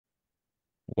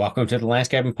Welcome to the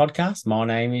Landscaping Podcast. My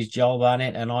name is Joel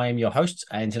Barnett and I am your host.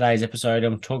 And today's episode,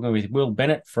 I'm talking with Will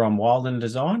Bennett from Wilden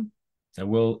Design. So,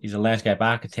 Will is a landscape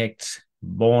architect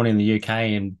born in the UK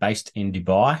and based in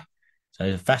Dubai. So,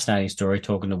 it's a fascinating story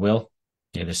talking to Will.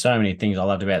 Yeah, there's so many things I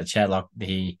loved about the chat. Like,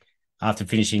 after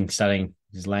finishing studying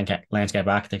his landscape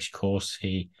architecture course,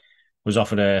 he was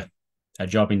offered a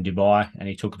job in Dubai and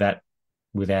he took that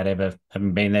without ever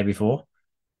having been there before.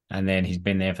 And then he's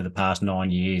been there for the past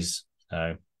 9 years.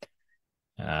 So,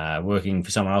 working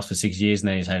for someone else for 6 years, and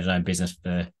then he's had his own business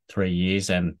for 3 years,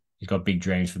 and he's got big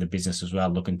dreams for the business as well,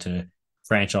 looking to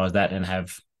franchise that and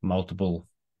have multiple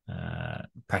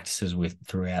practices with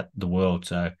throughout the world.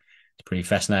 So it's pretty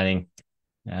fascinating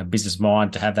business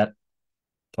mind to have that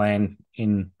plan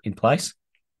in place.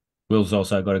 Will's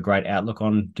also got a great outlook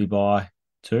on Dubai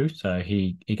too, so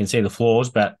he can see the flaws,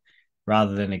 but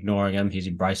rather than ignoring them, he's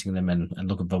embracing them and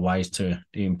looking for ways to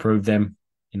improve them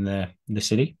in the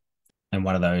city. And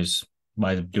one of those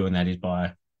ways of doing that is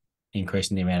by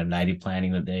increasing the amount of native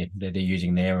planting that they're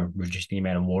using there and reducing the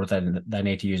amount of water that they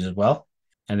need to use as well.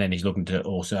 And then he's looking to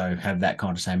also have that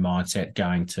kind of same mindset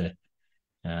going to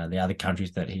the other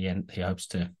countries that he hopes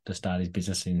to start his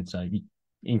business in. So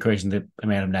increasing the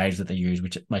amount of natives that they use,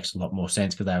 which makes a lot more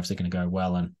sense because they're obviously going to go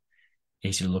well and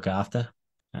easy to look after.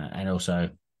 And also,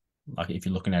 like if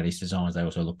you're looking at his designs, they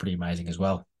also look pretty amazing as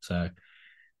well. So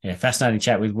yeah, fascinating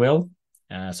chat with Will.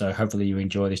 So hopefully you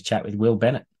enjoy this chat with Will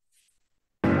Bennett.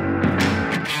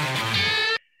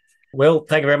 Will,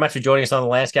 thank you very much for joining us on the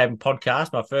Landscaping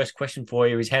Podcast. My first question for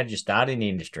you is, how did you start in the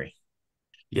industry?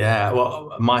 Yeah,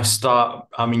 well, my start,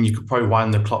 I mean, you could probably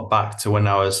wind the clock back to when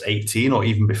I was 18 or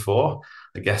even before.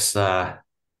 I guess but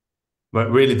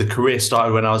really the career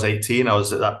started when I was 18. I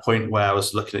was at that point where I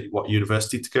was looking at what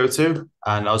university to go to.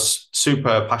 And I was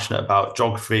super passionate about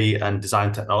geography and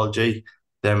design technology.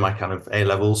 They're my kind of A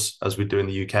levels, as we do in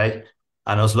the UK.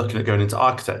 And I was looking at going into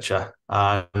architecture.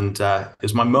 And it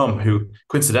was my mum who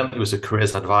coincidentally was a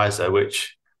careers advisor,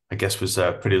 which I guess was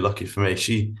pretty lucky for me.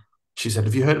 She said,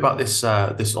 "Have you heard about this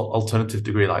alternative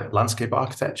degree like landscape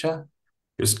architecture?"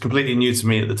 It was completely new to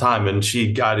me at the time, and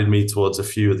she guided me towards a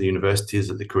few of the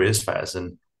universities at the careers fairs.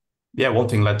 And yeah, one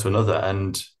thing led to another,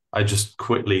 and I just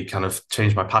quickly kind of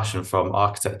changed my passion from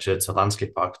architecture to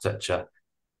landscape architecture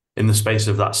in the space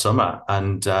of that summer,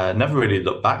 and never really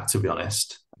looked back, to be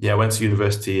honest. Yeah, I went to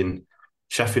university in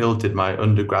Sheffield, did my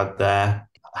undergrad there,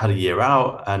 had a year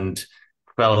out, and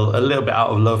fell a little bit out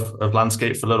of love of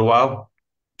landscape for a little while.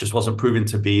 Just wasn't proving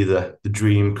to be the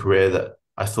dream career that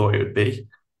I thought it would be.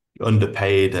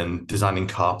 Underpaid and designing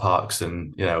car parks,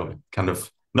 and kind of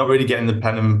not really getting the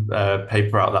pen and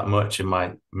paper out that much in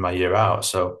my year out.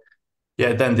 So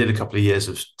yeah, then did a couple of years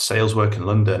of sales work in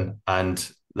London, and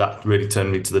that really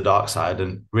turned me to the dark side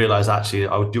and realized actually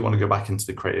I do want to go back into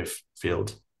the creative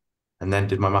field. And then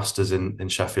did my master's in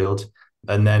Sheffield,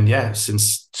 and then yeah,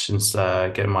 since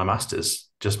getting my master's,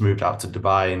 just moved out to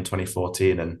Dubai in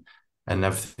 2014, and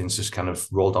everything's just kind of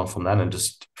rolled on from then, and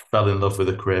just fell in love with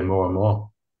the career more and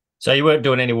more. So you weren't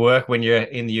doing any work when you're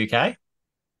in the UK,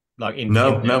 like in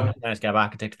No, the no. landscape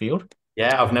architect field?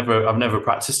 Yeah, I've never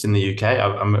practiced in the UK.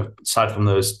 I'm aside from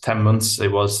those 10 months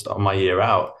it was on my year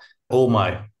out, all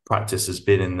my practice has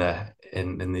been in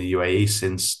the UAE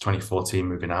since 2014,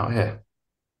 moving out here.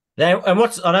 Now, and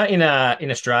what's I know in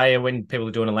Australia when people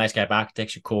are doing a landscape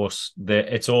architecture course,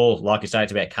 it's all like you say,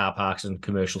 it's about car parks and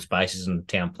commercial spaces and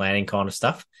town planning kind of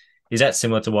stuff. Is that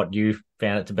similar to what you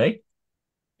found it to be?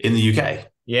 In the UK.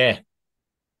 Yeah,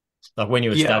 like when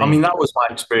you were Yeah, I studying. mean that was my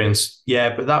experience.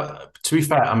 Yeah, but that to be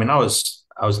fair, I mean I was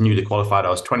newly qualified. I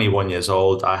was 21 years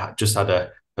old. Just had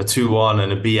a 2-1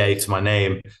 and a BA to my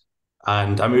name.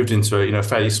 And I moved into a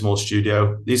fairly small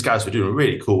studio. These guys were doing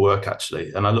really cool work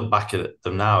actually, and I look back at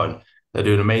them now, and they're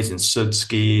doing amazing sud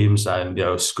schemes and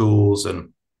schools and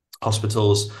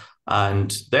hospitals,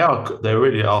 and they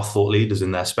really are thought leaders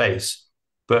in their space.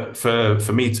 But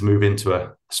for me to move into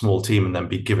a small team and then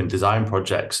be given design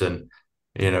projects and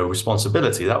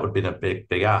responsibility, that would have been a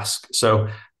big ask. So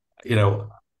you know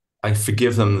I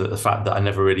forgive them the fact that I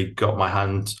never really got my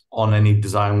hand on any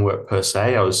design work per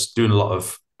se. I was doing a lot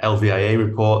of LVIA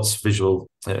reports, visual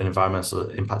and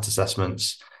environmental impact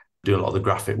assessments, doing a lot of the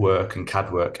graphic work and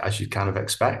CAD work, as you'd kind of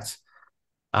expect.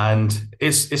 And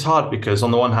it's hard because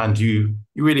on the one hand, you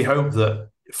really hope that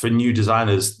for new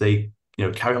designers, they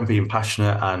carry on being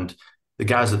passionate, and the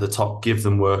guys at the top give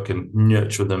them work and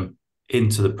nurture them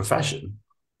into the profession.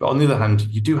 But on the other hand,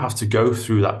 you do have to go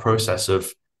through that process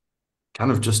of kind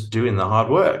of just doing the hard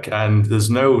work. And there's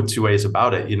no two ways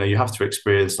about it. You have to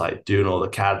experience like doing all the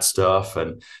CAD stuff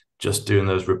and just doing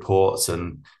those reports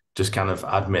and just kind of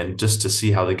admin just to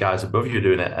see how the guys above you are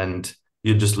doing it. And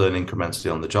you just learn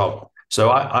incrementally on the job. So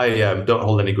I don't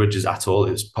hold any grudges at all.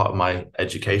 It's part of my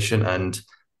education, and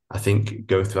I think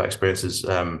going through that experience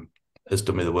has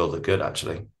done me the world of good,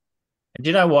 actually. Do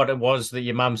you know what it was that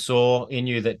your mum saw in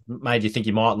you that made you think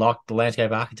you might like the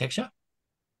landscape architecture?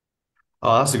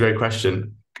 Oh, that's a great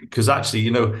question. Because actually,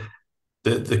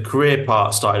 the career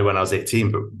part started when I was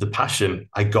 18, but the passion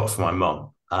I got from my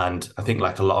mum. And I think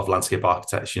like a lot of landscape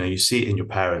architects, you see it in your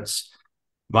parents.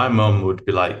 My mum would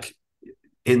be like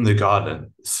in the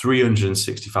garden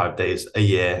 365 days a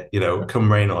year,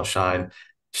 come rain or shine.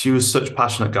 She was such a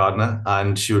passionate gardener,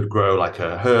 and she would grow like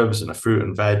her herbs and her fruit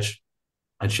and veg,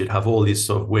 and she'd have all these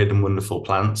sort of weird and wonderful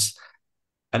plants.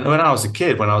 And when I was a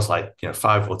kid, when I was like,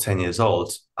 5 or 10 years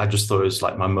old, I just thought it was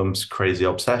like my mum's crazy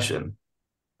obsession.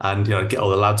 And, get all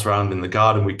the lads around in the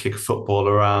garden, we'd kick a football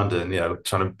around and,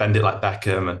 trying to bend it like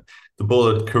Beckham. And the ball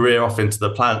would career off into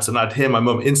the plants. And I'd hear my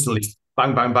mum instantly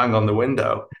bang, bang, bang on the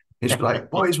window. And she'd be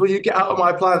like, boys, will you get out of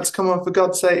my plants? Come on, for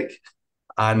God's sake.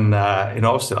 And,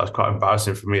 obviously that was quite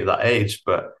embarrassing for me at that age.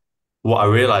 But what I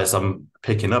realized I'm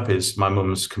picking up is my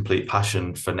mum's complete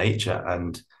passion for nature.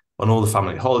 And on all the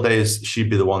family holidays, she'd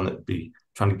be the one that'd be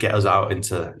trying to get us out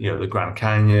into, the Grand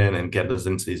Canyon and get us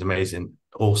into these amazing,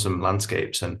 awesome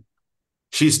landscapes. And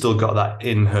she's still got that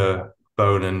in her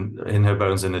bone and in her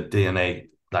bones and her DNA,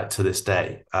 like to this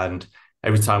day. And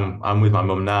every time I'm with my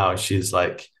mum now, she's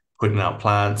like putting out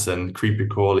plants and creepy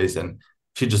crawlies, and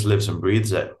she just lives and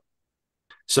breathes it.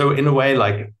 So in a way,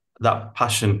 like that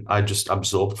passion, I just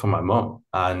absorbed from my mum,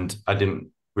 and I didn't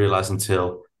realize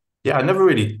until, yeah, I never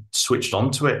really switched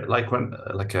onto it. Like when,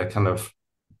 like I kind of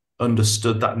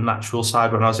understood that natural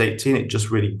side when I was 18, it just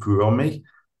really grew on me.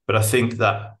 But I think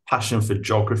that passion for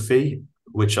geography,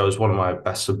 which was one of my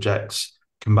best subjects,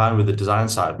 combined with the design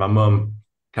side, my mum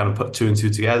kind of put two and two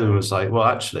together and was like, well,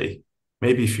 actually,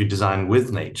 maybe if you design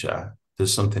with nature,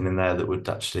 there's something in there that would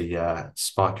actually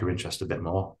spark your interest a bit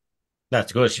more.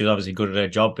 That's good. She was obviously good at her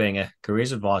job being a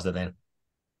careers advisor then.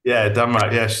 Yeah, damn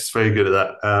right. Yeah, she's very good at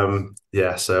that.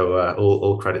 Yeah, so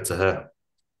all credit to her.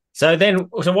 So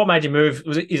what made you move?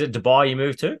 Is it Dubai you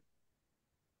moved to?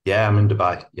 Yeah, I'm in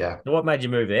Dubai. Yeah. So what made you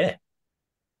move there?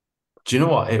 Do you know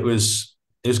what? It was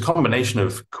a combination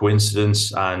of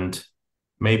coincidence and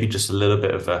maybe just a little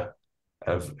bit of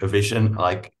a vision.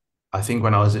 Like I think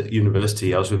when I was at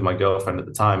university, I was with my girlfriend at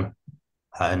the time,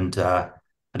 and I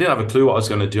didn't have a clue what I was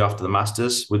going to do after the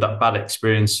masters. With that bad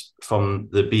experience from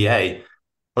the BA, I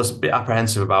was a bit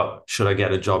apprehensive about should I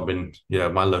get a job in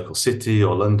my local city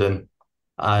or London,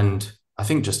 and I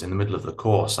think just in the middle of the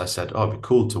course, I said, "Oh, it'd be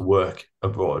cool to work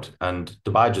abroad," and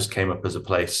Dubai just came up as a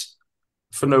place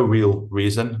for no real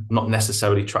reason, not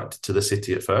necessarily attracted to the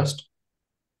city at first.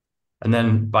 And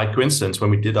then by coincidence, when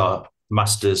we did our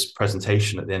master's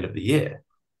presentation at the end of the year,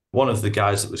 one of the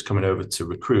guys that was coming over to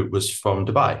recruit was from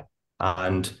Dubai,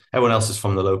 and everyone else is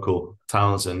from the local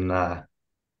towns and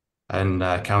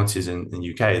counties in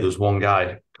the UK. There was one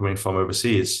guy coming from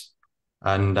overseas,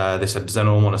 and they said, "Does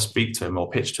anyone want to speak to him or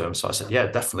pitch to him?" So I said, "Yeah,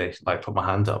 definitely." Like, put my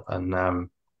hand up, and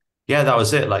yeah, that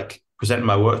was it. Like, presenting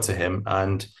my work to him,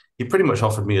 and he pretty much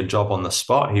offered me a job on the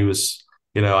spot. He was,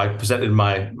 I presented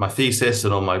my thesis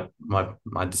and all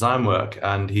my design work,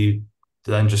 and he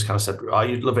then just kind of said, "Oh,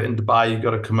 you'd love it in Dubai. You've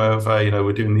got to come over.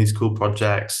 We're doing these cool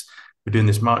projects. We're doing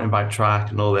this mountain bike track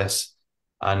and all this."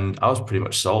 And I was pretty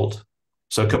much sold.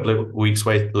 So a couple of weeks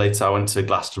later, I went to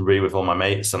Glastonbury with all my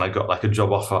mates, and I got like a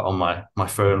job offer on my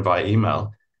phone via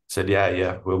email. Said,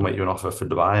 "Yeah, we'll make you an offer for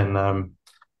Dubai,"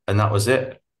 and that was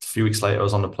it. A few weeks later, I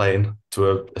was on a plane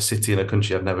to a city in a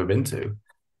country I've never been to,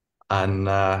 and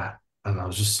I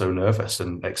was just so nervous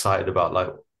and excited about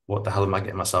like what the hell am I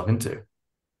getting myself into?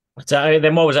 So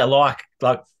then, what was that like?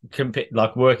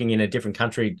 Like working in a different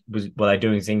country? Were they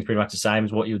doing things pretty much the same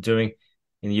as what you were doing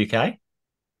in the UK?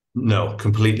 No,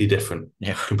 completely different,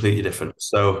 Yeah. completely different.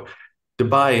 So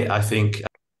Dubai, I think,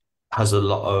 has a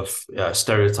lot of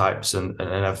stereotypes and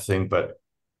everything, but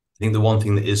I think the one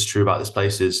thing that is true about this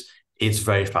place is it's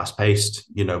very fast paced.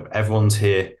 Everyone's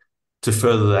here to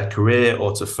further their career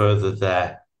or to further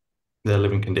their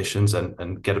living conditions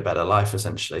and get a better life,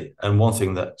 essentially. And one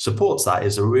thing that supports that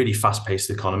is a really fast-paced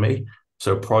economy.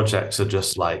 So projects are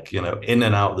just like, in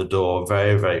and out the door,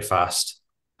 very, very fast.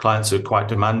 Clients are quite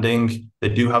demanding. They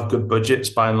do have good budgets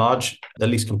by and large, at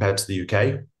least compared to the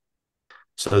UK.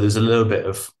 So there's a little bit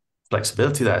of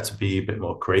flexibility there to be a bit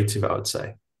more creative, I would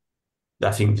say.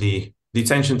 I think the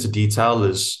attention to detail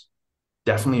has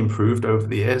definitely improved over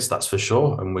the years, that's for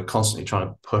sure. And we're constantly trying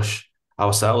to push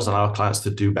ourselves and our clients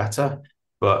to do better.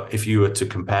 But if you were to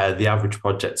compare the average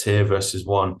project here versus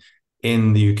one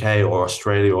in the UK or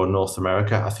Australia or North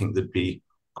America, I think there'd be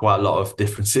quite a lot of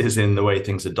differences in the way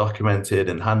things are documented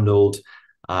and handled,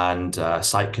 and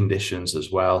site conditions as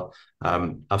well.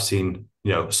 I've seen,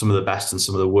 some of the best and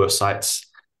some of the worst sites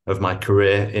of my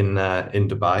career in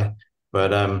Dubai,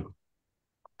 but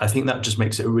I think that just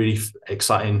makes it a really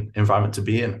exciting environment to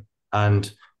be in.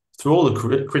 And through all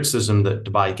the criticism that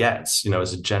Dubai gets,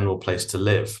 as a general place to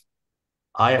live,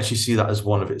 I actually see that as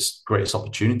one of its greatest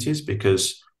opportunities, because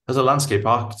as a landscape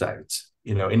architect,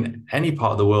 in any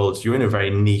part of the world, you're in a very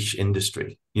niche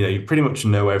industry. You pretty much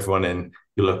know everyone in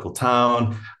your local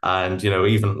town. And,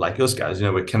 even like us guys,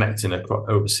 we're connecting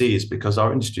overseas because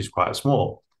our industry is quite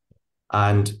small.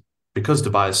 And because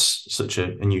Dubai is such a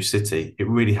new city, it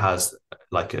really has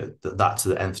like that to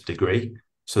the nth degree.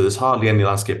 So there's hardly any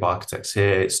landscape architects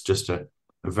here. It's just a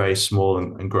very small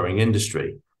and growing industry.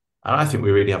 And I think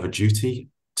we really have a duty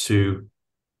to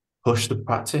push the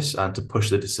practice and to push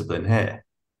the discipline here.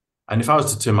 And if I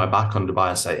was to turn my back on Dubai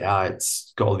and say,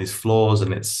 it's got all these flaws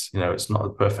and it's not a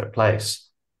perfect place,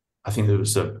 I think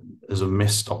there's a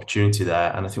missed opportunity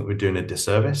there. And I think we're doing a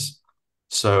disservice.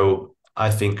 So I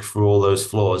think for all those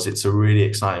flaws, it's a really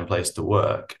exciting place to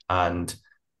work. And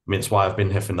I mean, it's why I've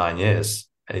been here for 9 years.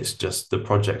 It's just the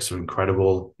projects are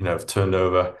incredible. I've turned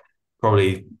over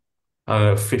probably, I don't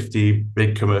know, 50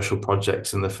 big commercial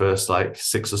projects in the first like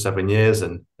 6 or 7 years.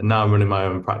 And now I'm running my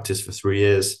own practice for 3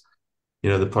 years.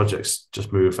 The projects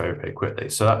just move very, very quickly.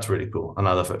 So that's really cool. And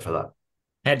I love it for that.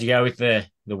 How'd you go with the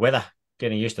weather?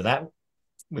 Getting used to that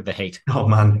with the heat? Oh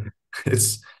man,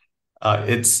 it's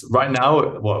right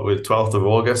now, with 12th of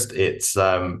August, it's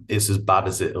as bad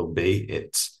as it'll be.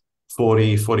 It's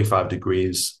 40, 45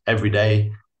 degrees every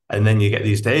day. And then you get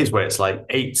these days where it's like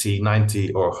 80,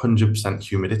 90 or 100%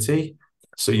 humidity.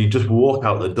 So you just walk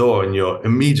out the door and you're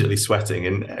immediately sweating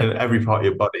in every part of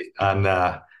your body. And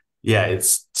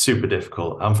it's super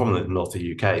difficult. I'm from the north of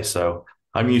the UK, so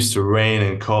I'm used to rain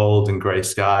and cold and grey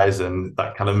skies and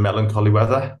that kind of melancholy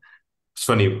weather. It's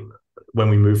funny, when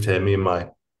we moved here, me and my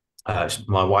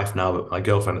wife now, but my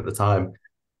girlfriend at the time,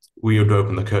 we would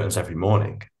open the curtains every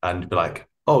morning and be like,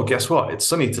 oh, guess what? It's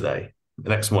sunny today. The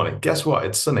next morning, guess what?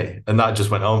 It's sunny. And that just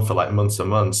went on for like months and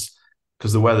months,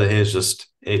 because the weather here is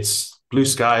it's blue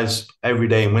skies every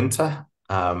day in winter,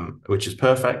 which is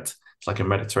perfect. It's like a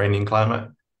Mediterranean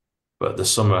climate. But the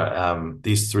summer,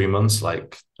 these 3 months,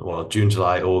 June,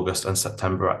 July, August, and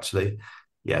September, actually,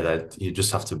 you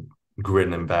just have to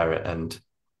grin and bear it. And,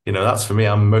 that's for me.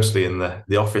 I'm mostly in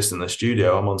the office and the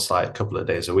studio. I'm on site a couple of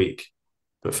days a week.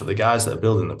 But for the guys that are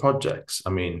building the projects, I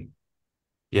mean,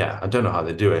 I don't know how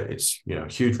they do it. It's,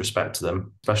 huge respect to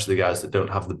them, especially the guys that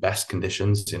don't have the best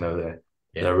conditions. They're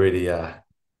really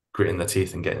gritting their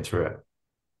teeth and getting through it.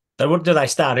 So do they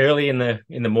start early in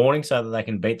the morning so that they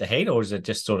can beat the heat, or is it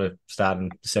just sort of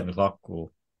starting 7 o'clock?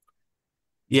 Or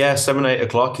 7, 8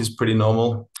 o'clock is pretty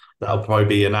normal. That'll probably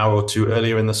be an hour or two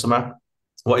earlier in the summer.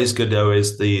 What is good though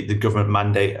is the government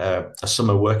mandate a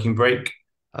summer working break.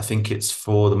 I think it's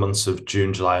for the months of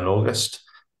June, July, and August,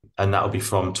 and that'll be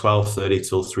from 12:30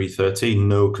 till 3:30.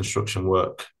 No construction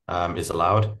work is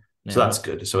allowed, so that's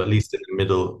good. So at least in the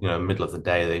middle of the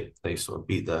day, they sort of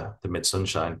beat the mid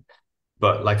sunshine.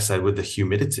 But like I said, with the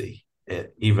humidity,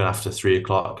 even after 3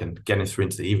 o'clock and getting through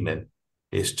into the evening,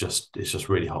 it's just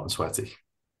really hot and sweaty.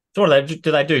 So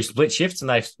do they do split shifts and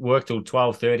they work till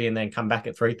 12:30 and then come back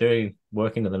at 3:30,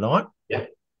 work into the night? Yeah.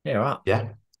 Yeah, right.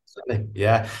 Yeah, certainly.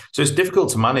 Yeah. So it's difficult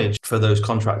to manage for those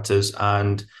contractors,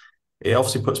 and it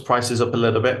obviously puts prices up a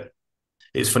little bit.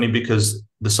 It's funny because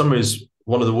the summer is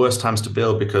one of the worst times to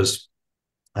build because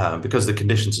the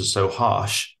conditions are so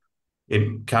harsh.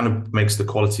 It kind of makes the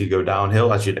quality go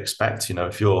downhill, as you'd expect.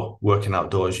 If you're working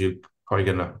outdoors, you're probably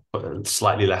going to put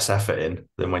slightly less effort in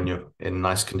than when you're in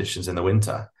nice conditions in the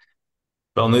winter.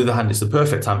 But on the other hand, it's the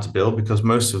perfect time to build because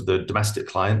most of the domestic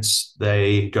clients,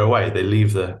 they go away. They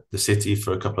leave the city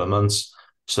for a couple of months.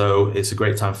 So it's a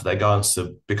great time for their gardens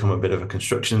to become a bit of a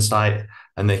construction site,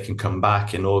 and they can come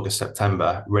back in August,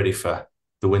 September, ready for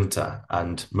the winter,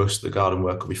 and most of the garden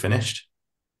work will be finished.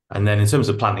 And then in terms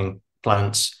of planting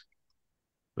plants,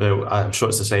 I'm sure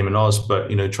it's the same in Oz, but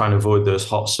try and avoid those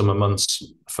hot summer months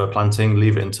for planting,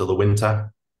 leave it until the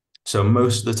winter. So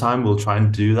most of the time we'll try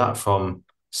and do that from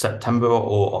September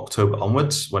or October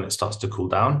onwards when it starts to cool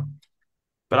down.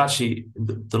 But actually,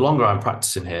 the longer I'm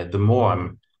practicing here, the more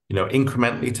I'm,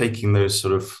 incrementally taking those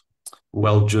sort of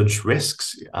well-judged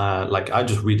risks. Like I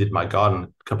just redid my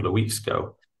garden a couple of weeks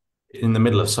ago in the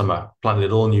middle of summer,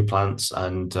 planted all new plants,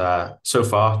 and so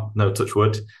far, no touch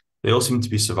wood, they all seem to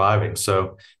be surviving.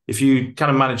 So if you kind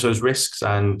of manage those risks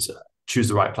and choose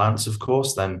the right plants, of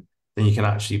course, then you can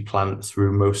actually plant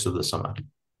through most of the summer.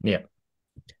 Yeah.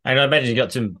 And I imagine you've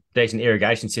got some decent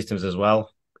irrigation systems as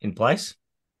well in place?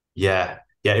 Yeah,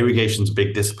 yeah. Irrigation's a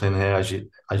big discipline here, as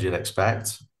you'd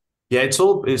expect. Yeah, it's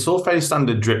all fairly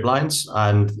standard drip lines,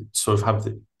 and sort of have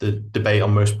the debate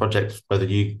on most projects whether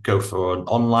you go for an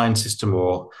online system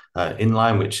or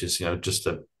inline, which is just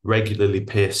a regularly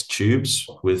pierced tubes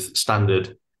with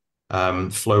standard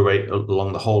flow rate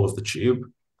along the whole of the tube.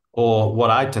 Or what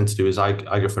I tend to do is I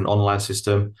go for an online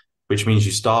system, which means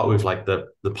you start with like the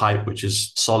pipe, which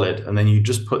is solid, and then you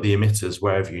just put the emitters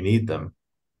wherever you need them.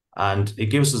 And it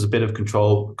gives us a bit of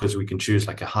control because we can choose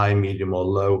like a high, medium, or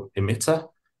low emitter,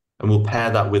 and we'll pair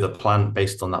that with a plant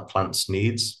based on that plant's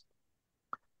needs.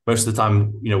 Most of the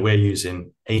time, we're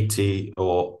using 80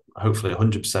 or hopefully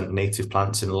 100% native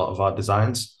plants in a lot of our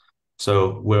designs.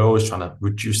 So we're always trying to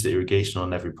reduce the irrigation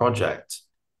on every project.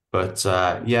 But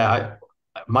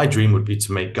my dream would be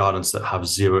to make gardens that have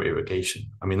zero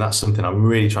irrigation. I mean, that's something I'm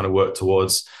really trying to work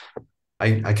towards.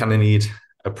 I kind of need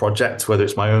a project, whether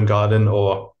it's my own garden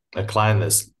or a client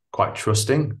that's quite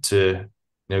trusting to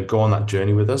go on that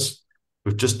journey with us.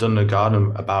 We've just done a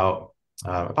garden about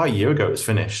a year ago. It was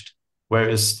finished, where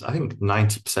it was, I think,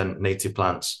 90% native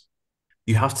plants.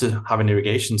 You have to have an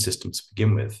irrigation system to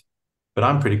begin with, but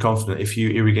I'm pretty confident if you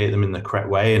irrigate them in the correct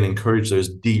way and encourage those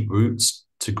deep roots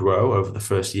to grow over the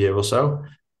first year or so,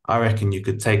 I reckon you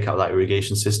could take out that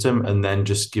irrigation system and then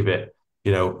just give it,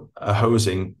 a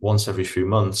hosing once every few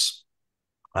months,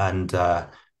 and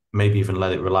maybe even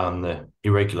let it rely on the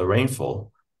irregular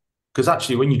rainfall. Because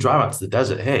actually, when you drive out to the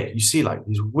desert here, you see like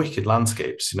these wicked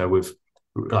landscapes, with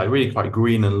like really quite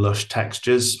green and lush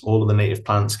textures, all of the native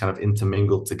plants kind of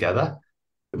intermingled together.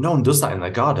 But no one does that in their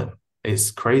garden. It's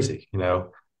crazy,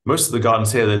 Most of the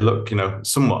gardens here, they look,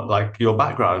 somewhat like your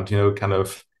background, kind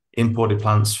of imported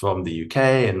plants from the UK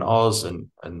and Oz and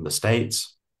the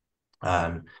States.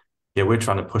 And yeah, we're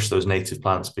trying to push those native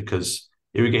plants because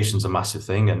irrigation's a massive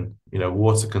thing, and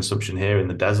water consumption here in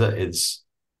the desert is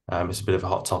it's a bit of a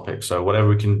hot topic. So whatever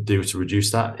we can do to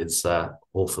reduce that, it's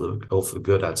all for the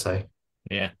good, I'd say.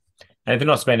 Yeah. And if they're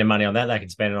not spending money on that, they can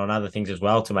spend it on other things as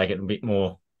well to make it a bit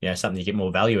more, something you get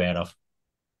more value out of.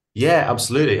 Yeah,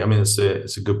 absolutely. I mean, it's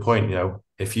a good point.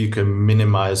 If you can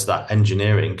minimize that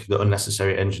engineering, the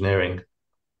unnecessary engineering,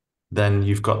 then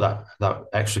you've got that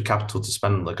extra capital to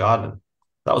spend on the garden.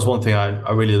 That was one thing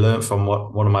I really learned from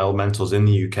one of my old mentors in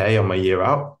the UK on my year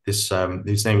out. His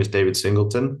name is David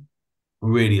Singleton,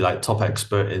 really like top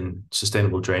expert in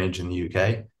sustainable drainage in the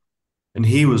UK. And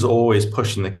he was always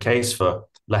pushing the case for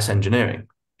less engineering.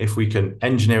 If we can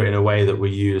engineer it in a way that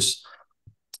we use,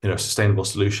 sustainable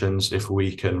solutions, if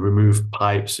we can remove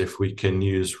pipes, if we can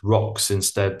use rocks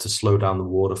instead to slow down the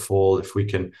waterfall, if we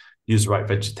can use the right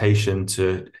vegetation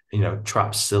to,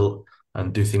 trap silt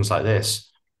and do things like this,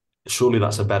 surely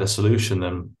that's a better solution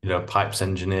than, pipes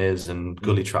engineers and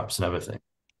gully traps and everything.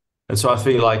 And so I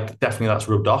feel like definitely that's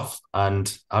rubbed off,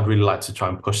 and I'd really like to try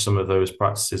and push some of those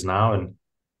practices now and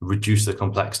reduce the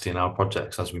complexity in our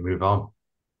projects as we move on.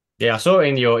 Yeah, I saw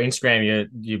in your Instagram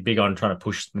you're big on trying to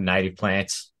push the native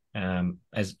plants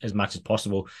as much as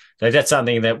possible. So is that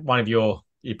something that one of your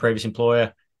previous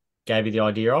employer gave you the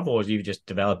idea of, or have you just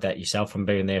developed that yourself from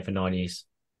being there for 9 years?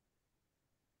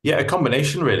 Yeah, a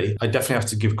combination really. I definitely have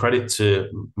to give credit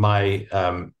to my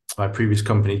previous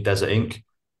company, Desert Inc.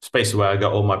 It's basically where I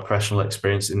got all my professional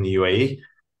experience in the UAE,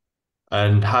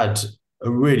 and had a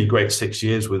really great 6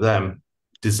 years with them,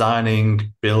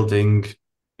 designing, building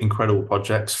incredible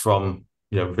projects from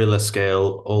villa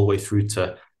scale all the way through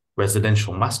to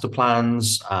residential master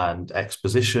plans and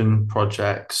exposition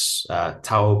projects,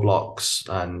 tower blocks,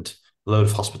 and a load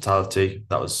of hospitality.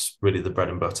 That was really the bread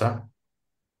and butter.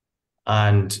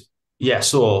 And yeah,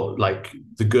 saw like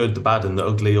the good, the bad, and the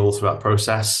ugly all through that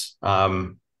process.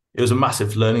 It was a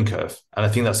massive learning curve. And I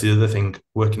think that's the other thing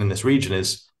working in this region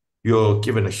is you're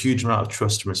given a huge amount of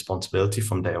trust and responsibility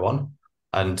from day one.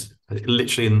 And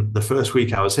literally in the first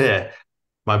week I was here,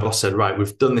 my boss said, right,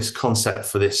 we've done this concept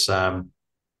for this.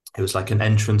 It was like an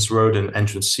entrance road and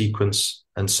entrance sequence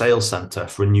and sales center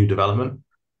for a new development.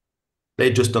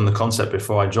 They'd just done the concept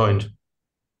before I joined.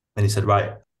 And he said,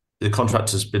 right, the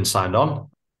contract has been signed on.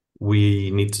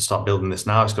 We need to start building this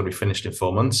now. It's going to be finished in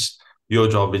 4 months. Your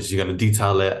job is you're going to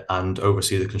detail it and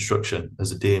oversee the construction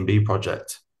as a D&B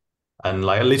project. And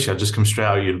like literally, I just come straight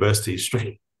out of university,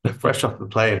 straight fresh off the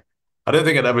plane. I don't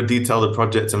think I'd ever detailed a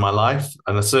project in my life,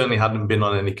 and I certainly hadn't been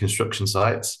on any construction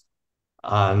sites.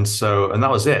 And that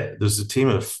was it. There was a team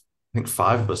of, I think,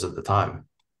 5 of us at the time.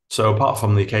 So apart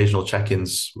from the occasional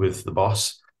check-ins with the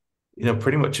boss,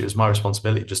 pretty much it was my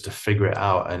responsibility just to figure it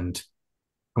out and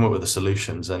come up with the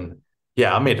solutions. And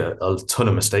yeah, I made a ton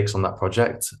of mistakes on that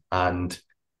project. And,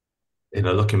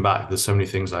 looking back, there's so many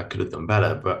things I could have done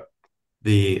better. But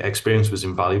the experience was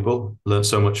invaluable. Learned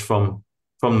so much from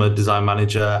the design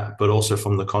manager, but also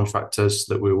from the contractors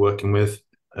that we were working with.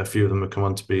 A few of them have come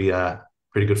on to be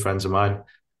pretty good friends of mine.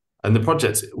 And the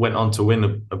project went on to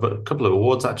win a couple of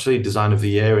awards, actually, Design of the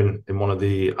Year in one of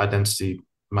the Identity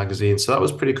magazines. So that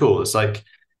was pretty cool. It's like,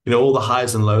 all the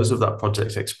highs and lows of that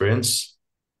project experience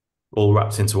all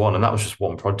wrapped into one. And that was just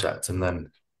one project. And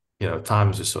then,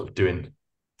 Times was sort of doing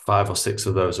 5 or 6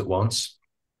 of those at once.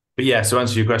 But yeah, so to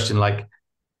answer your question, like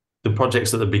the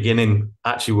projects at the beginning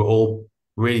actually were all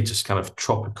really just kind of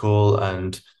tropical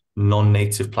and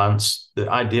non-native plants. The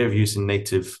idea of using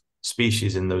native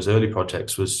species in those early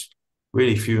projects was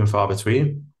really few and far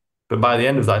between. But by the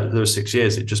end of those 6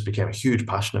 years, it just became a huge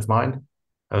passion of mine.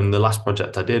 And the last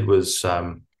project I did was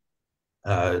Terra,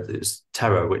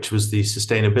 which was the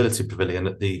sustainability pavilion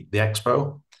at the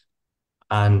expo.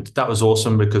 And that was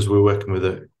awesome because we were working with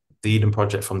the Eden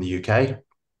project from the UK. I don't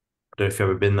know if you've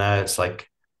ever been there. It's like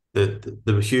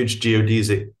the huge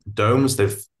geodesic domes.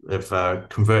 They've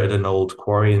converted an old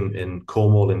quarry in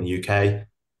Cornwall in the UK.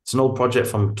 It's an old project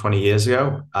from 20 years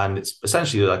ago, and it's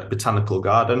essentially like a botanical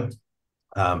garden,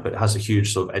 but it has a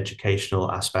huge sort of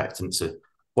educational aspect, and it's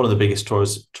one of the biggest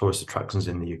tourist attractions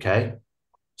in the UK.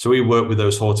 So we worked with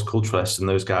those horticulturalists, and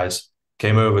those guys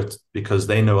came over because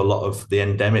they know a lot of the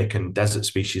endemic and desert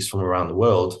species from around the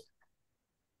world,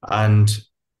 and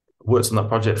worked on that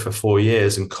project for 4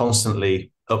 years and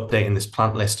constantly updating this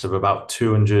plant list of about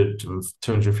 200 and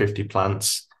 250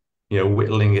 plants,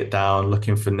 whittling it down,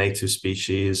 looking for native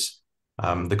species.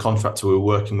 The contractor we were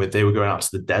working with, they were going out to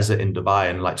the desert in Dubai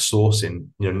and like sourcing,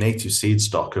 native seed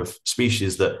stock of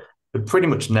species that had pretty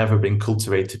much never been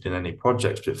cultivated in any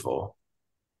projects before.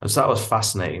 And so that was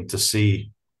fascinating to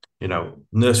see,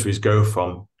 nurseries go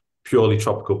from purely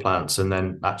tropical plants and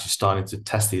then actually starting to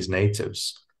test these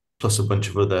natives, plus a bunch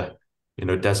of other,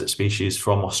 desert species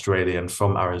from Australia and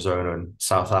from Arizona and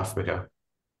South Africa.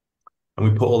 And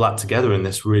we put all that together in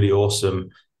this really awesome,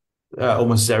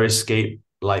 almost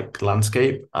xeriscape-like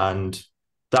landscape. And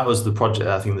that was the project,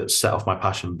 I think, that set off my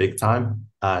passion big time.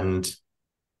 And,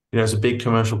 it's a big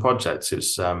commercial project.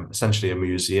 It's essentially a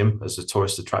museum as a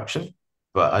tourist attraction.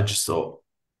 But I just thought,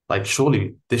 like,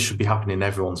 surely this should be happening in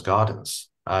everyone's gardens.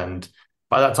 And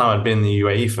by that time, I'd been in the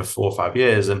UAE for 4 or 5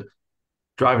 years and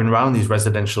driving around these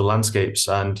residential landscapes,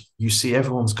 and you see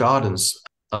everyone's gardens,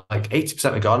 like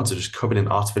 80% of gardens are just covered in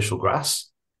artificial grass.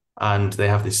 And they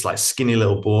have this like skinny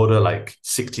little border, like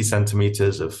 60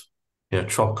 centimeters of,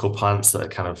 tropical plants that are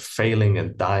kind of failing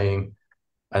and dying.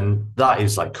 And that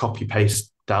is like copy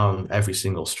paste down every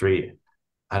single street.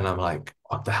 And I'm like,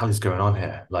 what the hell is going on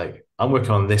here? Like, I'm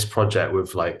working on this project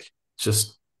with like,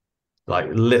 just like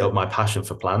lit up my passion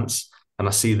for plants. And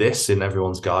I see this in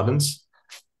everyone's gardens.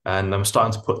 And I'm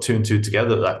starting to put 2 and 2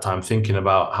 together at that time, thinking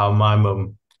about how my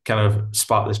mum kind of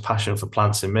sparked this passion for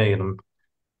plants in me. And I'm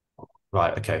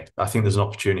right, okay, I think there's an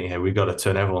opportunity here. We've got to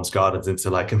turn everyone's gardens into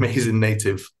like amazing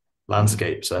native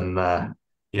landscapes. And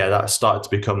that started to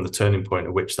become the turning point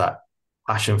at which that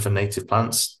passion for native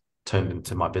plants turned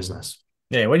into my business.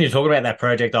 Yeah, when you talk about that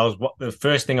project, the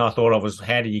first thing I thought of was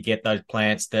how do you get those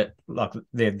plants that like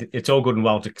it's all good and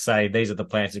well to say these are the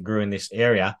plants that grew in this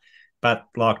area, but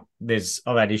like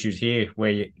I've had issues here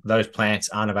where those plants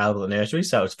aren't available at nurseries.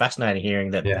 So it's fascinating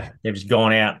hearing that they've just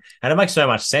gone out, and it makes so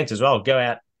much sense as well. Go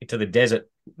out into the desert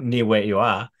near where you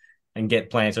are and get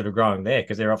plants that are growing there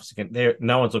because they're obviously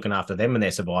no one's looking after them and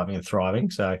they're surviving and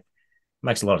thriving. So it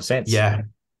makes a lot of sense. Yeah,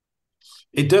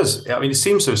 it does. I mean, it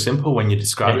seems so simple when you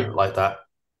describe it like that.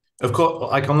 Of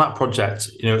course, like on that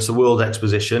project, it's a world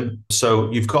exposition.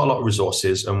 So you've got a lot of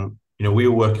resources, and, we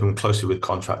were working closely with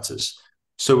contractors.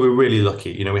 So we were really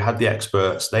lucky. We had the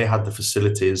experts, they had the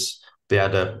facilities, they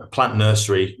had a plant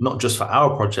nursery, not just for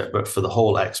our project, but for the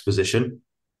whole exposition.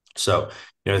 So,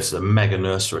 this is a mega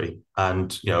nursery,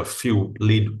 and, a few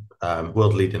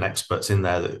world leading experts in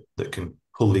there that can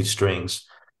pull these strings.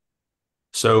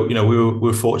 So, we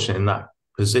were fortunate in that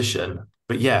position.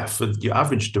 But yeah, for your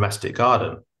average domestic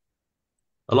garden,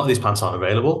 a lot of these plants aren't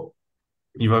available.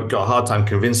 You've got a hard time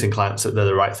convincing clients that they're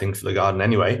the right thing for the garden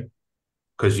anyway,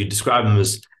 because you describe them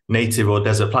as native or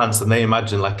desert plants, and they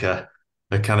imagine like a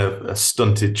kind of a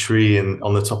stunted tree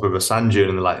on the top of a sand dune,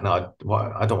 and they're like, no,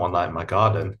 I don't want that in my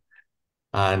garden.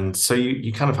 And so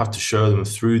you kind of have to show them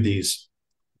through these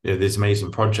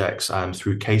amazing projects and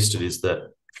through case studies that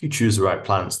if you choose the right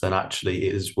plants, then actually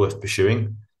it is worth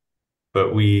pursuing.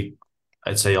 But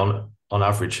I'd say on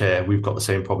average here, we've got the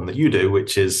same problem that you do,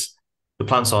 which is the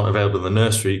plants aren't available in the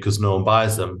nursery because no one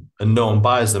buys them, and no one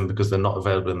buys them because they're not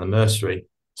available in the nursery.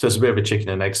 So it's a bit of a chicken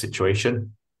and egg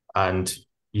situation, and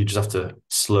you just have to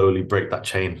slowly break that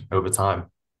chain over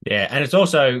time. Yeah, and it's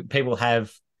also people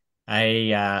have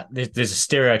there's a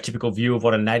stereotypical view of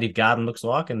what a native garden looks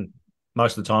like, and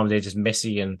most of the time they're just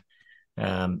messy and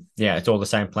yeah, it's all the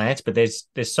same plants. But there's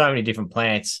so many different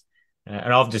plants,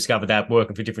 and I've discovered that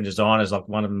working for different designers. Like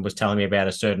one of them was telling me about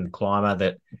a certain climber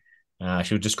that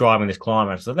she was describing this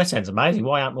climber. So that sounds amazing.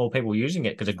 Why aren't more people using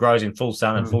it? Because it grows in full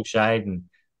sun and Mm. full shade and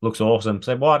looks awesome.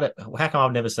 So how come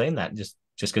I've never seen that? Just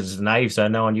because it's native, so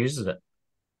no one uses it.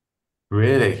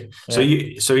 Really?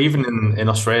 Yeah. So even in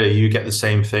Australia, you get the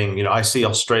same thing. You know, I see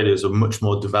Australia as a much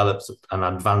more developed and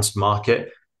advanced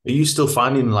market. Are you still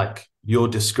finding like you're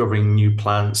discovering new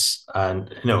plants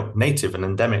and native and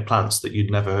endemic plants that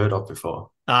you'd never heard of before?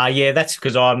 Yeah, that's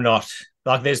because I'm not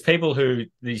like there's people who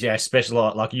yeah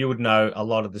specialize like you would know a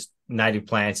lot of the native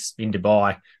plants in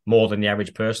Dubai more than the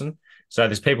average person. So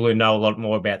there's people who know a lot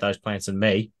more about those plants than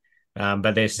me.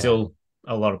 But there's Yeah. still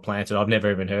a lot of plants that I've never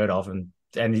even heard of,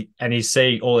 and you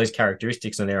see all these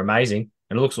characteristics and they're amazing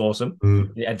and it looks awesome.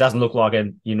 Mm. It doesn't look like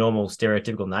your normal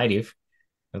stereotypical native,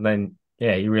 and then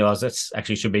yeah, you realize that's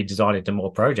actually should be designed into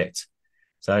more projects.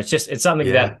 So it's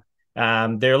something that Yeah.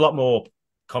 they're a lot more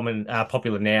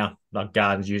popular now, like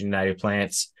gardens using native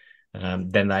plants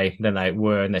than they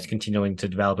were, and that's continuing to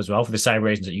develop as well for the same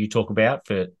reasons that you talk about.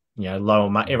 For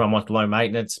everyone wants low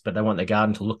maintenance, but they want their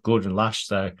garden to look good and lush.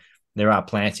 So there are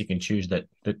plants you can choose that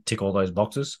tick all those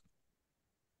boxes.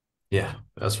 Yeah,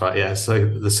 that's right. Yeah. So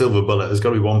the silver bullet, there's got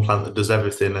to be one plant that does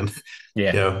everything and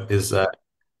Yeah, is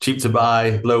cheap to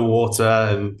buy, low water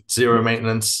and zero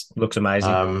maintenance. looks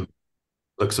amazing. Um,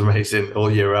 looks amazing all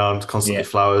year round, constantly Yeah.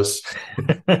 flowers.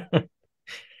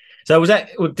 So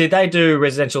did they do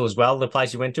residential as well? The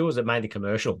place you went to, or was it mainly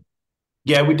commercial?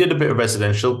 Yeah, we did a bit of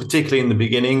residential, particularly in the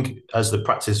beginning, as the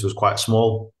practice was quite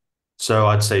small. So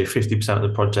I'd say 50% of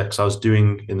the projects I was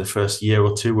doing in the first year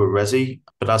or two were resi.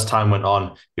 But as time went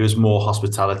on, it was more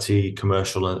hospitality,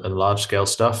 commercial, and large scale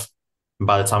stuff. And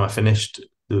by the time I finished,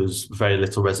 there was very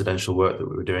little residential work that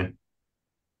we were doing.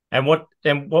 And what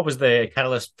was the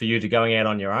catalyst for you to going out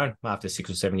on your own after 6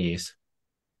 or 7 years?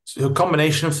 So a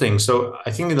combination of things. So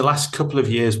I think in the last couple of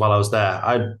years while I was there,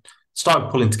 I started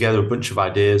pulling together a bunch of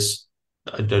ideas,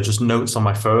 just notes on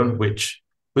my phone, which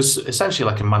was essentially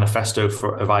like a manifesto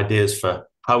of ideas for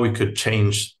how we could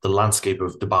change the landscape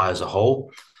of Dubai as a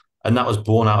whole. And that was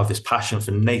born out of this passion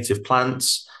for native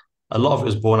plants. A lot of it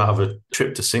was born out of a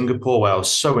trip to Singapore where I was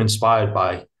so inspired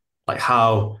by like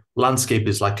how landscape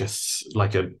is like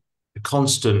a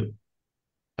constant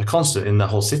a constant in the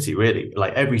whole city, really.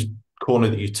 Like every corner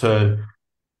that you turn,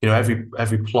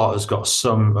 every plot has got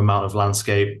some amount of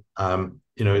landscape.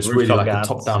 It's really Rooftop like a gardens.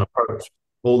 top-down approach.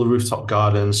 All the rooftop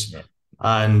gardens, Yeah.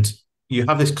 and you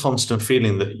have this constant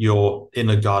feeling that you're in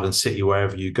a garden city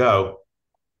wherever you go.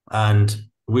 And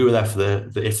we were there for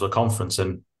the IFLA conference,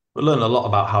 and we learned a lot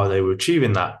about how they were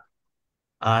achieving that.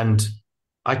 And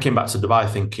I came back to Dubai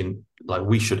thinking like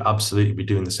we should absolutely be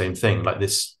doing the same thing, like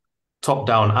this top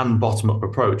down and bottom up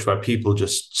approach where people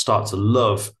just start to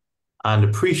love and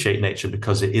appreciate nature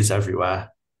because it is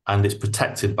everywhere and it's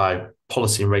protected by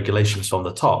policy and regulations from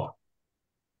the top.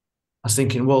 I was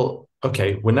thinking, well,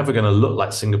 okay, we're never going to look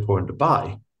like Singapore and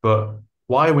Dubai, but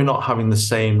why are we not having the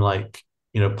same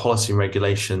policy and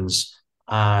regulations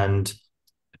and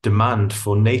demand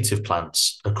for native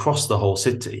plants across the whole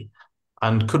city?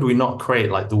 And could we not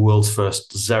create like the world's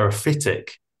first xerophytic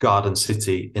garden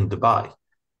city in Dubai?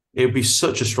 It would be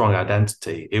such a strong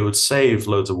identity. It would save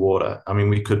loads of water. I mean,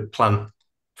 we could plant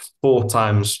 4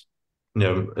 times,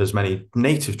 as many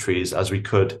native trees as we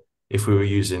could if we were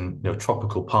using,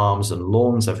 tropical palms and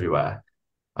lawns everywhere.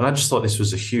 And I just thought this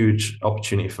was a huge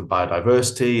opportunity for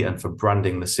biodiversity and for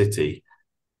branding the city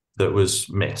that was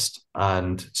missed.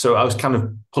 And so I was kind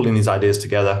of pulling these ideas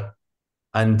together.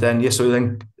 And then, so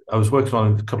then I was working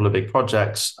on a couple of big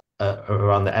projects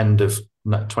around the end of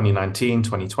 2019,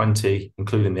 2020,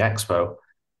 including the expo.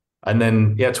 And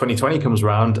then, 2020 comes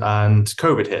around and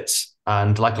COVID hits.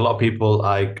 And like a lot of people,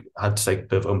 I had to take a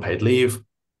bit of unpaid leave,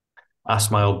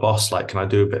 asked my old boss, like, can I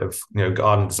do a bit of,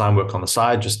 garden design work on the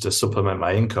side just to supplement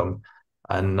my income?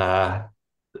 And, that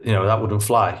wouldn't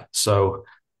fly. So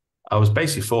I was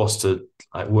basically forced to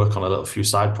like work on a little few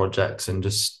side projects and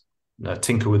just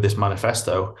tinker with this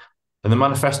manifesto. And the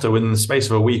manifesto, within the space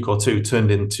of a week or two,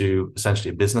 turned into essentially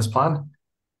a business plan.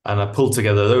 And I pulled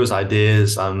together those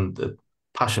ideas and the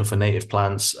passion for native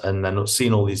plants, and then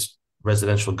seeing all these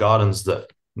residential gardens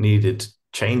that needed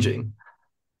changing.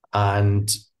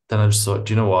 And then I just thought,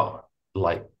 do you know what?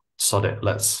 Like, sod it.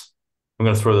 I'm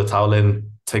going to throw the towel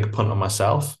in, take a punt on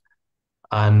myself.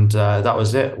 And that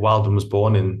was it. Wilden was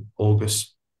born in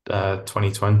August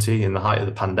 2020 in the height of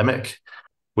the pandemic,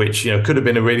 which could have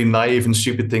been a really naive and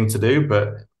stupid thing to do,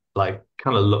 but like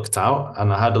kind of lucked out,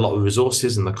 and I had a lot of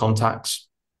resources and the contacts,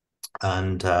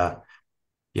 and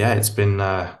yeah, it's been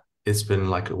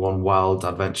like one wild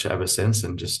adventure ever since,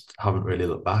 and just haven't really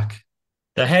looked back.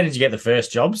 So how did you get the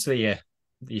first jobs that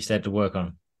you started to work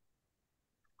on?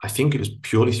 I think it was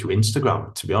purely through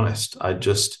Instagram, to be honest. I'd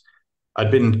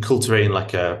been cultivating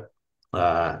like a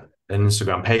an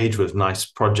Instagram page with nice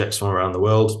projects from around the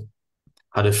world.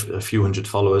 Had a few hundred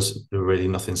followers, really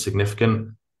nothing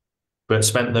significant. But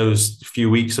spent those few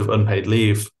weeks of unpaid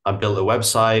leave. I built a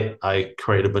website. I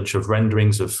created a bunch of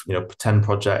renderings of pretend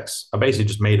projects. I basically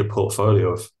just made a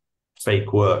portfolio of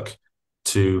fake work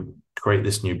to create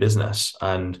this new business.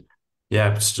 And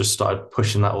yeah, just started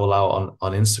pushing that all out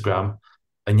on Instagram.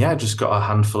 And yeah, just got a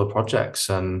handful of projects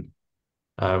and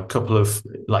a couple of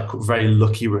like very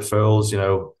lucky referrals.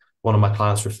 One of my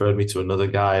clients referred me to another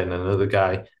guy and another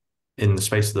guy in the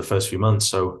space of the first few months.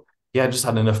 So yeah, I just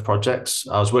had enough projects.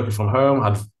 I was working from home,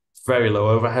 had very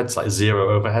low overheads, like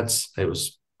zero overheads. It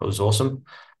was awesome.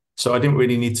 So I didn't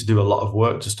really need to do a lot of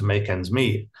work just to make ends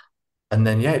meet. And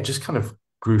then yeah, it just kind of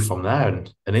grew from there.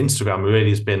 And Instagram really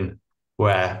has been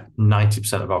where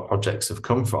 90% of our projects have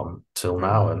come from till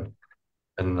now. And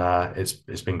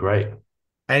it's been great.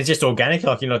 And it's just organic,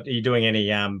 like are you doing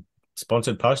any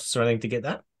sponsored posts or anything to get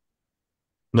that?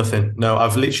 Nothing. No,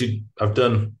 I've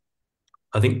done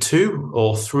I think two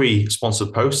or three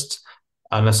sponsored posts,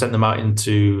 and I sent them out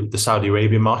into the Saudi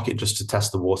Arabian market just to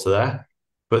test the water there.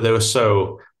 But they were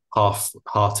so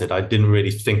half-hearted. I didn't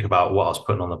really think about what I was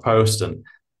putting on the post, and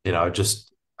I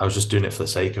was just doing it for the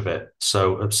sake of it.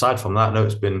 So aside from that, no,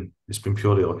 it's been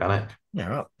purely organic. Yeah,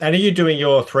 right. And are you doing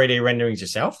your 3D renderings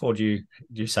yourself, or do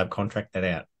you subcontract that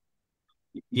out?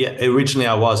 Yeah, originally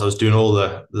I was doing all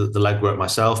the legwork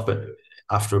myself, but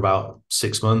after about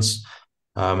 6 months,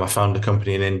 I found a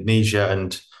company in Indonesia,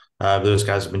 and those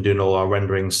guys have been doing all our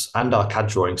renderings and our CAD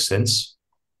drawings since.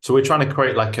 So we're trying to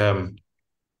create like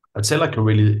I'd say like a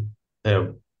really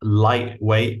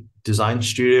lightweight design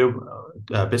studio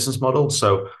business model.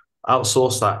 So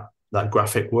outsource that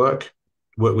graphic work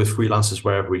with freelancers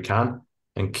wherever we can,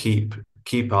 and keep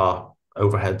our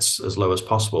overheads as low as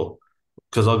possible.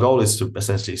 Because our goal is to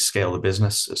essentially scale the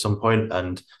business at some point,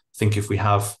 and I think if we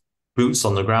have boots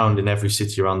on the ground in every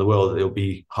city around the world, it'll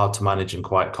be hard to manage and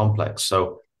quite complex.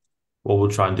 So what we'll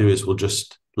try and do is we'll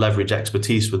just leverage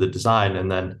expertise with the design,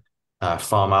 and then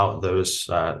farm out those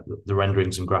the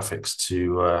renderings and graphics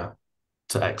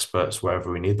to experts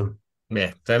wherever we need them.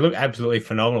 Yeah, they look absolutely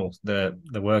phenomenal. The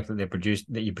work that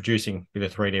you're producing with the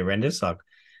 3D renders, like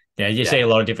yeah, you see a Yeah.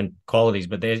 lot of different qualities,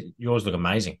 but yours look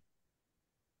amazing.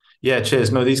 Yeah,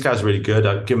 cheers. No, these guys are really good.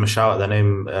 I'd give them a shout out. Their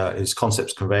name is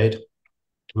Concepts Conveyed,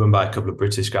 run by a couple of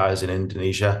British guys in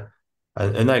Indonesia.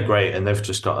 And they're great. And they've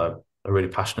just got a really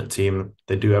passionate team.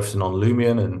 They do everything on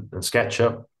Lumion and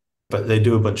SketchUp, but they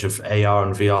do a bunch of AR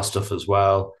and VR stuff as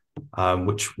well,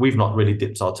 which we've not really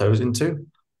dipped our toes into,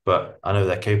 but I know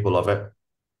they're capable of it.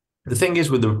 The thing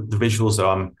is with the visuals,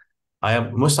 though,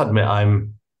 must admit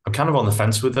I'm kind of on the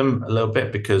fence with them a little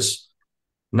bit, because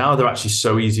now they're actually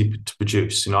so easy to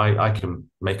produce. I can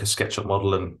make a SketchUp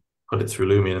model and put it through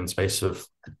Lumion in the space of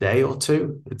a day or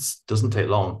two. It doesn't take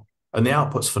long, and the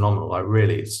output's phenomenal. Like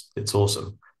really, it's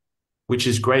awesome, which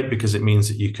is great because it means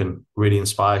that you can really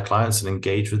inspire clients and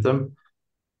engage with them.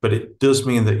 But it does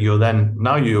mean that you're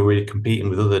really competing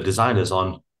with other designers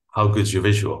on how good's your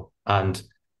visual and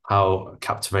how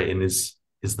captivating is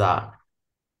that.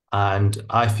 And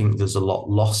I think there's a lot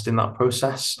lost in that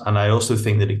process. And I also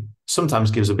think that it sometimes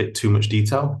gives a bit too much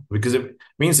detail, because it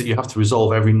means that you have to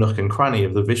resolve every nook and cranny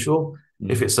of the visual.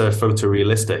 If it's a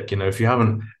photorealistic, if you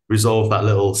haven't resolved that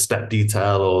little step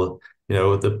detail, or,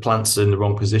 the plants are in the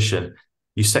wrong position,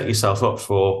 you set yourself up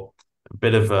for a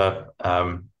bit of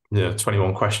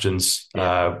 21 questions,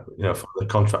 Yeah. for the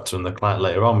contractor and the client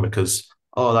later on, because,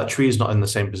 oh, that tree is not in the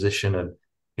same position. And,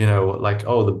 like,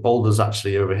 oh, the boulder's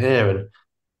actually over here. And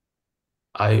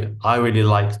I really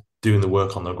like doing the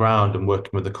work on the ground and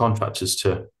working with the contractors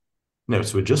to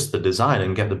adjust the design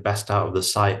and get the best out of the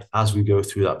site as we go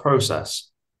through that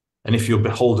process. And if you're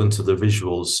beholden to the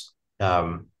visuals,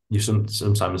 you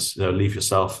sometimes leave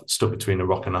yourself stuck between a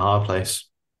rock and a hard place.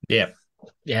 Yeah.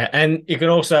 Yeah. And you can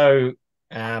also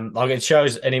like it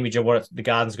shows an image of what the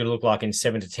garden's going to look like in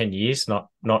 7 to 10 years, not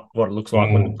what it looks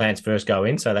like when the plants first go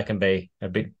in. So that can be a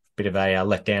bit of a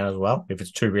letdown as well if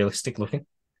it's too realistic looking.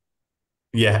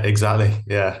 Yeah, exactly.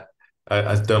 Yeah.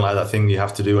 I don't like that thing you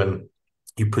have to do when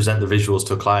you present the visuals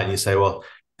to a client and you say, well,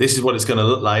 this is what it's going to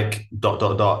look like, ...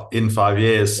 in 5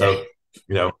 years. Yeah.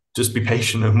 So, just be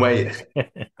patient and wait.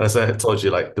 As I told you,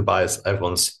 like the buyers,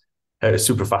 everyone's it's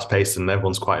super fast paced and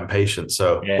everyone's quite impatient.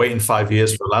 So Yeah. waiting 5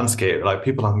 years for a landscape, like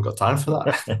people haven't got time for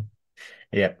that.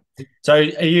 Yeah. So are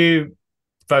you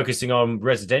focusing on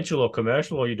residential or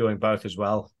commercial, or are you doing both as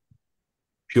well?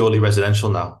 Purely residential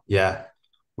now. Yeah.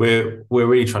 We're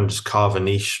really trying to just carve a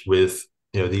niche with,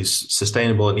 these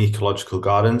sustainable and ecological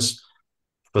gardens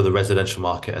for the residential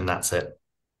market, and that's it.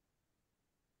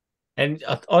 And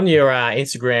on your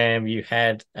Instagram, you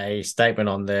had a statement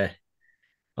on the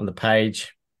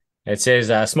page. It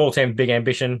says, "Small team, big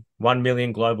ambition, 1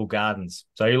 million global gardens."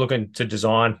 So you're looking to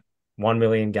design 1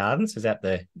 million gardens. Is that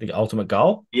the ultimate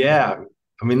goal? Yeah.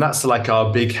 I mean, that's like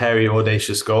our big, hairy,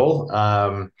 audacious goal.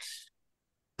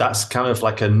 That's kind of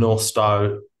like a North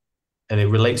Star, and it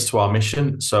relates to our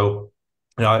mission. So,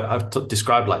 I've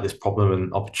described like this problem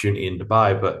and opportunity in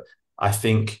Dubai, but I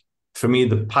think for me,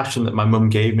 the passion that my mum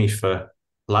gave me for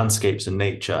landscapes and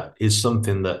nature is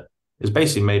something that has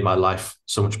basically made my life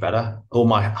so much better. All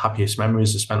my happiest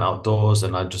memories are spent outdoors,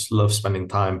 and I just love spending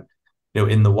time,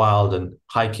 in the wild and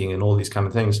hiking and all these kind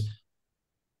of things.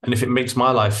 And if it makes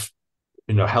my life,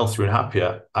 healthier and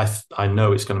happier, I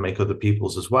know it's going to make other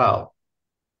people's as well.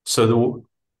 So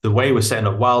the way we're setting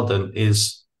up Wilden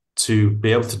is to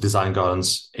be able to design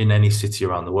gardens in any city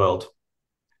around the world.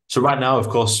 So right now, of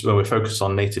course, we're focused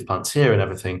on native plants here and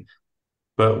everything,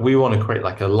 but we want to create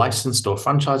like a licensed or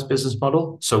franchise business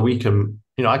model. So we can,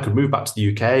 I could move back to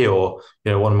the UK, or,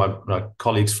 one of my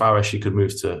colleagues, Farah, she could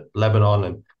move to Lebanon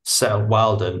and set up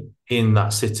Wilden in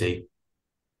that city.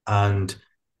 And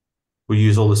we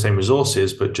use all the same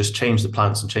resources, but just change the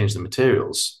plants and change the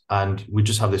materials. And we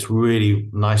just have this really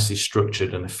nicely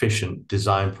structured and efficient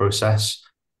design process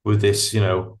with this,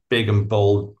 big and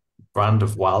bold brand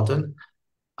of Wilden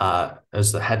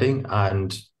as the heading.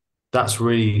 And that's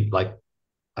really like,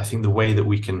 I think the way that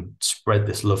we can spread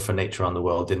this love for nature around the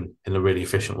world in a really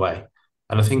efficient way.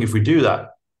 And I think if we do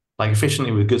that, like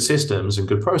efficiently with good systems and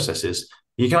good processes,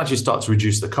 you can actually start to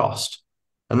reduce the cost.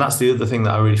 And that's the other thing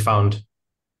that I really found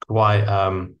quite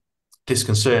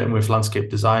disconcerting with landscape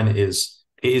design is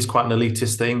it is quite an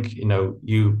elitist thing.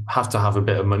 You have to have a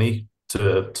bit of money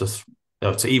to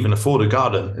even afford a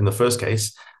garden in the first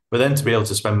case, but then to be able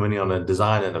to spend money on a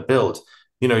design and a build,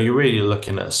 you're really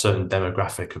looking at a certain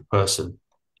demographic of person.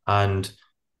 And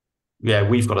yeah,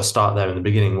 we've got to start there in the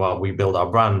beginning while we build our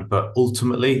brand. But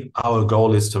ultimately, our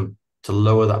goal is to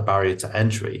lower that barrier to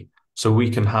entry so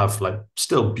we can have like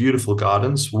still beautiful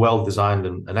gardens, well designed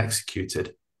and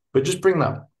executed, but just bring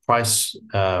that price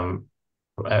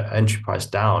entry price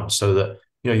down so that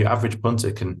your average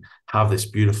punter can have this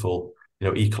beautiful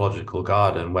ecological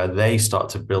garden where they start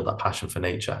to build that passion for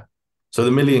nature. So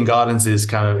the million gardens is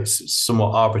kind of it's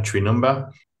somewhat arbitrary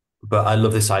number, but I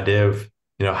love this idea of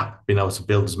being able to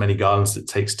build as many gardens as it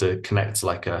takes to connect to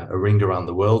like a ring around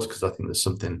the world, because I think there's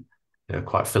something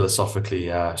quite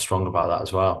philosophically strong about that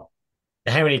as well.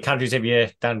 How many countries have you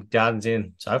done gardens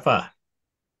in so far?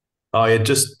 Oh yeah,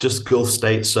 just Gulf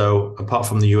states. So apart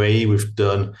from the UAE, we've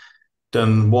done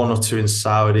one or two in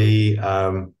Saudi.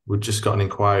 We've just got an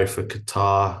inquiry for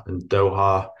Qatar and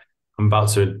Doha. I'm about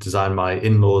to design my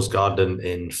in-laws garden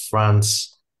in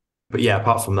France. But yeah,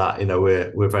 apart from that,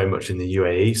 we're very much in the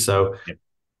UAE. So Yep.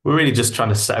 we're really just trying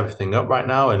to set everything up right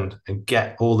now and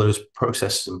get all those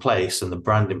processes in place and the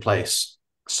brand in place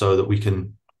so that we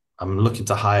can. I'm looking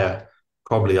to hire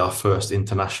probably our first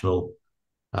international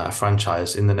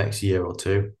franchise in the next year or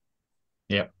two.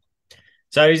 Yeah.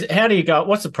 So how do you go?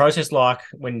 What's the process like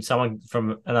when someone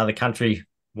from another country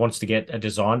wants to get a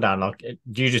design done? Like,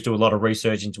 do you just do a lot of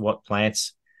research into what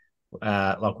plants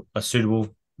like are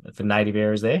suitable for native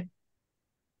areas there?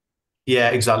 Yeah,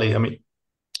 exactly. I mean,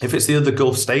 if it's the other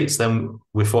Gulf states, then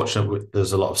we're fortunate.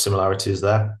 There's a lot of similarities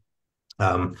there.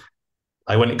 Like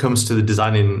when it comes to the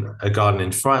designing a garden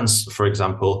in France, for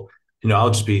example,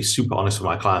 I'll just be super honest with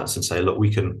my clients and say, look,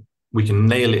 we can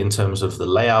nail it in terms of the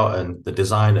layout and the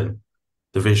design and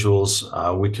the visuals.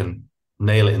 We can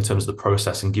nail it in terms of the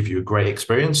process and give you a great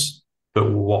experience.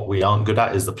 But what we aren't good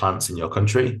at is the plants in your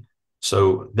country.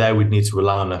 So there we'd need to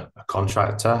rely on a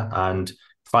contractor and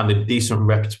find a decent,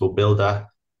 reputable builder,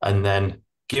 and then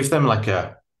give them like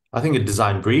I think a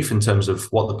design brief in terms of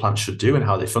what the plants should do and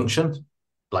how they function,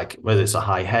 like whether it's a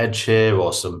high hedge here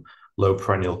or some low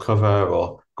perennial cover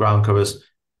or ground covers,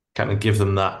 kind of give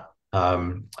them that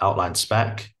outline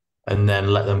spec, and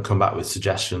then let them come back with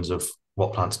suggestions of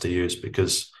what plants to use.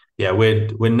 Because yeah, we're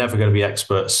never going to be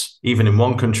experts, even in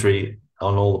one country,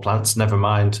 on all the plants, never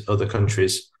mind other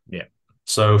countries. Yeah.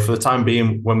 So for the time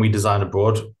being, when we design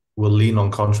abroad, we'll lean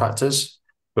on contractors.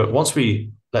 But once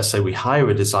let's say we hire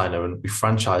a designer and we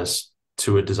franchise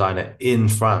to a designer in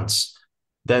France,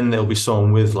 Then there'll be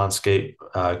someone with landscape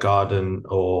garden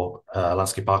or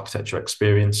landscape architecture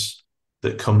experience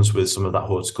that comes with some of that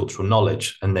horticultural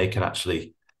knowledge, and they can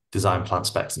actually design plant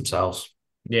specs themselves.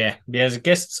 Yeah. As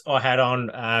guests I had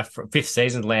on for fifth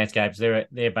season landscapes,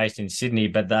 they're based in Sydney,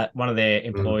 but that one of their Mm.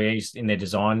 employees in their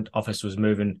design office was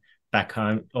moving back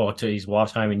home or to his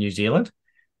wife's home in New Zealand.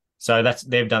 So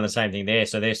they've done the same thing there.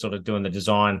 So they're sort of doing the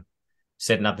design,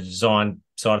 setting up the design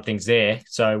side of things there.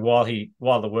 So while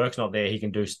the work's not there, he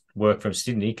can do work from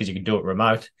Sydney because you can do it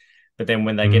remote. But then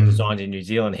when they get Mm. designs in New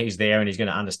Zealand, he's there and he's going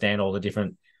to understand all the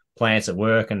different plants that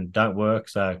work and don't work.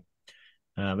 So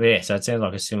yeah, so it sounds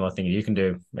like a similar thing you can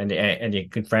do, and you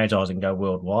can franchise and go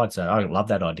worldwide. So I love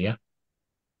that idea.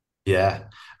 Yeah.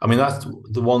 I mean, that's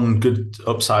the one good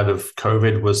upside of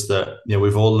COVID was that,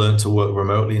 we've all learned to work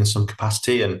remotely in some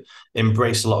capacity and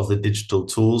embrace a lot of the digital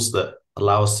tools that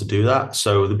allow us to do that.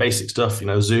 So the basic stuff,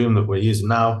 Zoom that we're using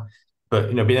now,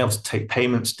 but, being able to take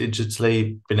payments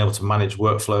digitally, being able to manage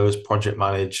workflows, project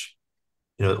manage,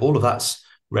 all of that's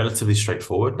relatively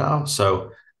straightforward now.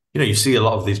 So, you see a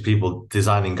lot of these people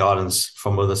designing gardens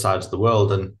from other sides of the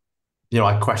world. And,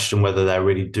 I question whether they're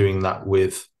really doing that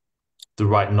with the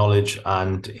right knowledge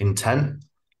and intent.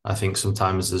 I think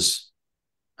sometimes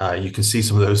you can see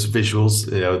some of those visuals.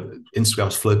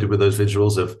 Instagram's flooded with those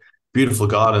visuals of beautiful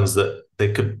gardens that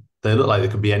they look like they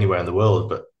could be anywhere in the world,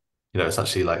 but it's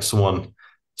actually like someone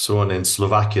in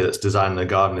Slovakia that's designing a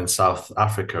garden in South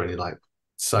Africa, and you're like,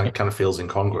 it kind of feels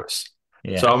incongruous.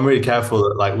 Yeah, So I'm really careful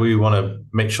that like we want to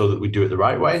make sure that we do it the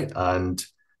right way and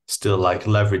still like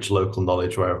leverage local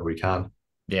knowledge wherever we can.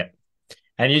 yeah.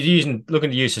 And you're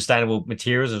looking to use sustainable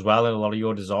materials as well in a lot of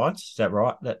your designs. Is that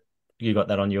right? That you got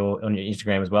that on your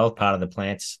Instagram as well, part of the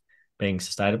plants being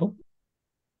sustainable.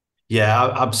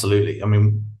 Yeah, absolutely. I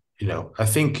mean, I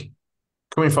think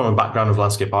coming from a background of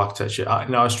landscape architecture, I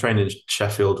was trained in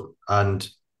Sheffield, and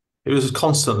it was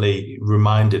constantly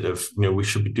reminded of, we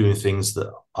should be doing things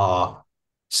that are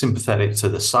sympathetic to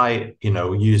the site,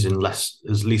 using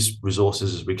as least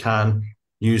resources as we can,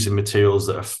 using materials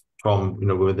that are from,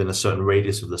 within a certain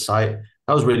radius of the site.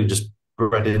 That was really just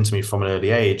bred into me from an early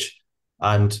age.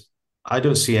 And I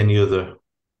don't see any other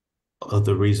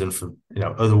reason for,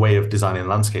 other way of designing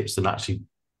landscapes than actually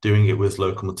doing it with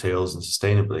local materials and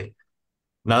sustainably.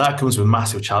 Now that comes with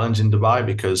massive challenge in Dubai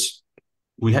because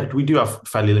we do have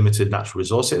fairly limited natural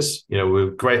resources. We're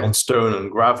great on stone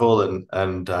and gravel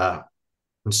and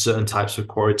certain types of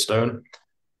quarried stone.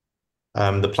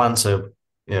 The plants are,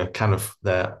 kind of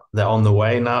they're on the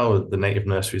way now. The native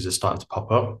nurseries are starting to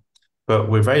pop up, but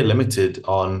we're very limited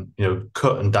on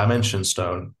cut and dimension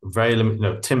stone. Very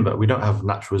limited, timber. We don't have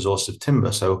natural resource of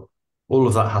timber, so all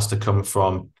of that has to come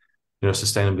from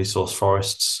sustainably sourced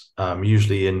forests,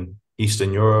 usually in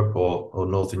Eastern Europe or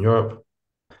Northern Europe.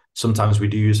 Sometimes we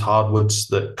do use hardwoods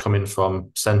that come in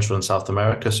from Central and South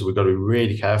America, so we've got to be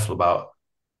really careful about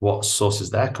what sources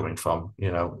they're coming from.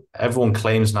 Everyone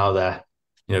claims now they're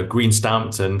green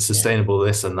stamped and Yeah, sustainable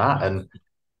this and that, and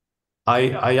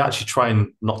I actually try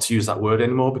and not to use that word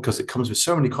anymore because it comes with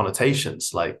so many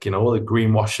connotations, like all the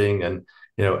greenwashing and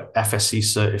FSC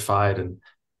certified, and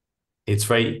it's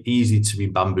very easy to be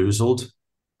bamboozled.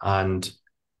 And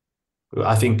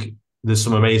I think there's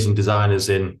some amazing designers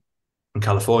in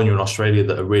California and Australia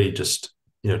that are really just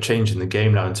changing the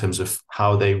game now in terms of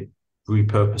how they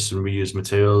repurpose and reuse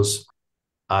materials.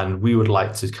 And we would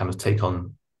like to kind of take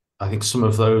on, I think some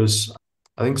of those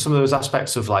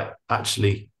aspects of like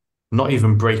actually not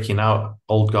even breaking out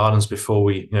old gardens before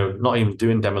we, not even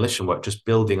doing demolition work, just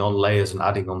building on layers and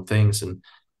adding on things and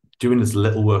doing as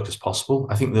little work as possible.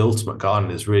 I think the ultimate garden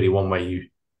is really one where you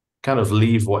kind of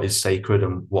leave what is sacred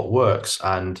and what works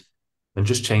and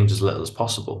just change as little as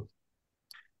possible.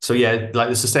 So yeah, like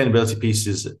the sustainability piece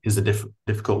is a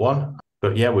difficult one,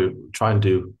 but yeah, we try and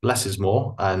do less is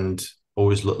more and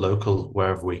always look local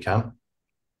wherever we can.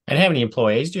 and how many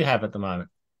employees do you have at the moment?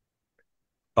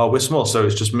 Oh, we're small, so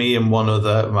it's just me and one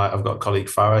other. I've got a colleague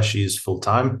Farah, she's full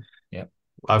time. Yeah.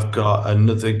 I've got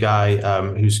another guy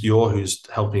who's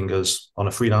helping us on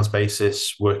a freelance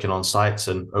basis, working on sites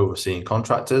and overseeing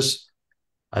contractors.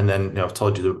 And then I've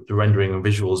told you the rendering and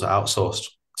visuals are outsourced.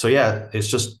 So yeah, it's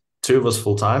just two of us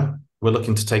full time. We're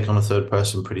looking to take on a third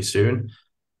person pretty soon.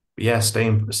 But yeah,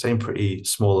 staying pretty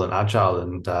small and agile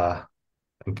and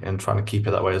trying to keep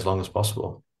it that way as long as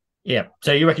possible. Yeah.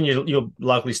 So you reckon you'll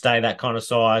likely stay that kind of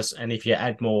size, and if you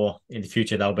add more in the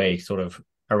future, they'll be sort of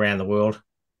around the world,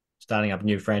 starting up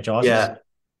new franchises. Yeah,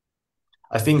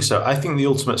 I think so. I think the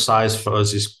ultimate size for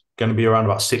us is going to be around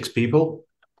about 6 people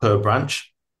per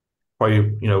branch. Probably,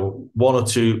 one or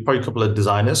two, probably a couple of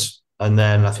designers, and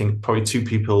then I think probably 2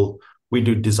 people we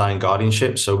do design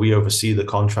guardianship. So we oversee the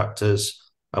contractors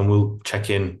and we'll check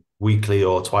in weekly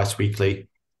or twice weekly,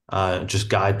 just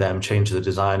guide them, change the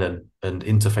design and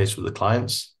interface with the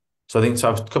clients. So I think to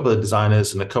have a couple of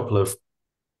designers and a couple of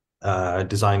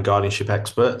design guardianship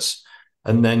experts,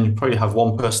 and then you probably have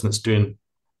one person that's doing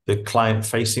the client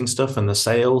facing stuff and the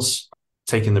sales,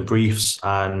 taking the briefs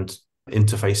and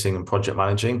interfacing and project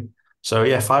managing. So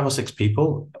yeah, 5 or 6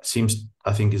 people seems,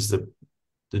 I think, is the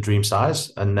dream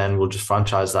size, and then we'll just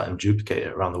franchise that and duplicate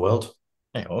it around the world.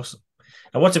 Yeah, awesome.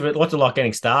 And what's it like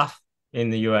getting staff in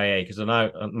the UAE? Because I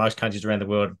know most countries around the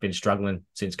world have been struggling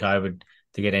since COVID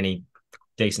to get any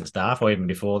decent staff, or even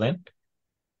before then.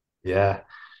 Yeah.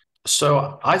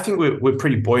 So I think we're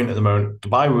pretty buoyant at the moment.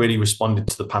 Dubai really responded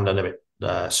to the pandemic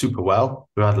super well.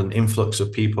 We had an influx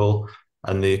of people,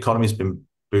 and the economy's been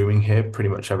booming here pretty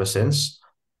much ever since.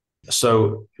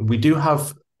 So we do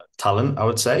have talent, I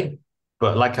would say,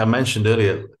 but like I mentioned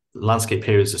earlier, landscape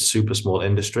here is a super small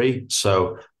industry.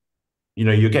 So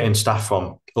you're getting staff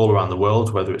from all around the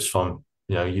world, whether it's from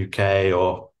UK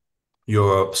or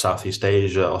Europe, Southeast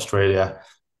Asia, Australia,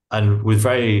 and with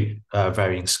very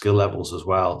varying skill levels as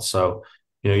well. So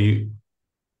the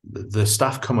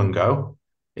staff come and go.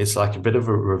 It's like a bit of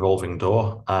a revolving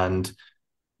door, and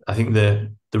I think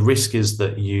the risk is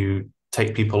that you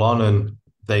take people on and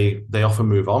they often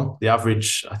move on. I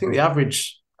think the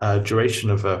average duration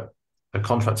of a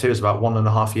contract here is about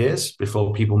 1.5 years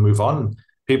before people move on.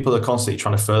 People are constantly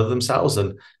trying to further themselves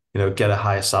and get a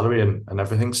higher salary and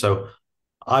everything. So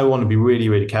I want to be really,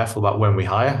 really careful about when we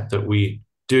hire, that we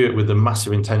do it with a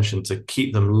massive intention to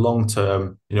keep them long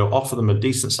term, offer them a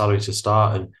decent salary to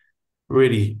start and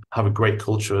really have a great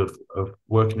culture of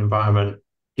working environment,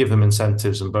 give them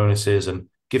incentives and bonuses and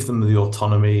give them the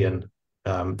autonomy and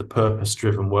the purpose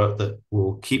driven work that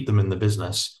will keep them in the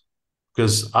business.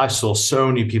 Because I saw so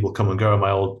many people come and go in my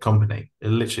old company. It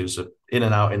literally was in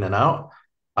and out, in and out.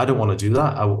 I don't want to do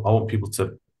that. I want people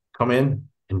to come in,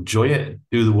 enjoy it,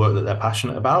 do the work that they're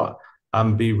passionate about,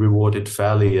 and be rewarded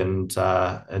fairly and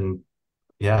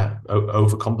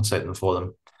overcompensate them for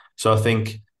them. So I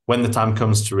think when the time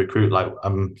comes to recruit, like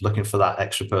I'm looking for that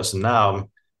extra person now,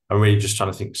 I'm really just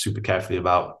trying to think super carefully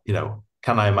about,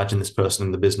 can I imagine this person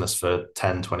in the business for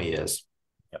 10, 20 years?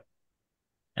 Yep.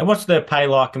 And what's the pay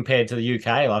like compared to the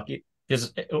UK? Like,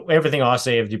 because everything I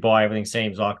see of Dubai, everything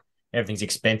seems like everything's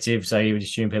expensive. So you would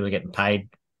assume people are getting paid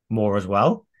more as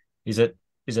well. Is it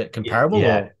comparable?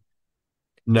 Yeah. Or?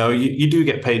 No, you do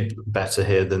get paid better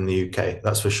here than the UK.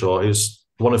 That's for sure. It was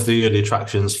one of the early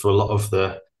attractions for a lot of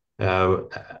the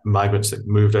migrants that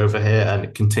moved over here, and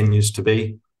it continues to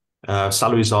be.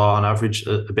 Salaries are on average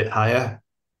a bit higher.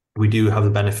 We do have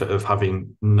the benefit of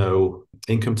having no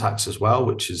income tax as well,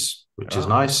 which is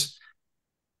nice.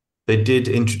 They did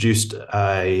introduce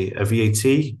a VAT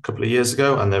a couple of years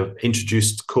ago, and they've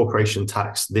introduced corporation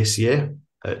tax this year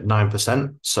at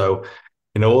 9%. So,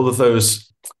 all of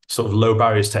those sort of low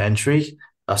barriers to entry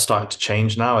are starting to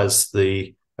change now as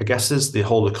as the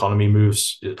whole economy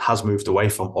has moved away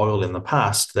from oil in the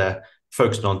past. They're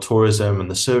focused on tourism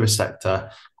and the service sector,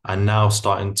 and now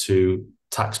starting to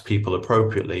tax people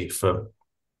appropriately for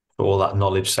all that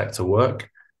knowledge sector work.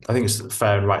 I think it's the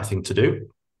fair and right thing to do.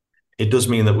 It does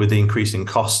mean that with the increasing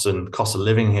costs and cost of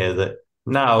living here, that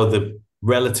now the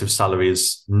relative salary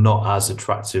is not as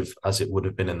attractive as it would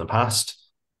have been in the past.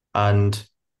 And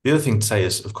the other thing to say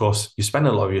is, of course, you spend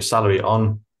a lot of your salary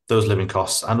on those living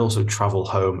costs and also travel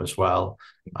home as well.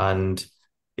 And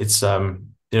it's,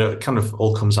 it kind of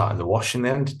all comes out in the wash in the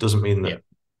end. It doesn't mean that,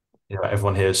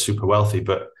 everyone here is super wealthy,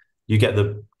 but you get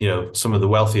some of the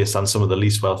wealthiest and some of the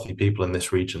least wealthy people in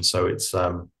this region. So it's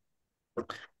kind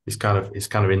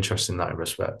of interesting in that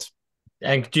respect.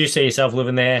 And do you see yourself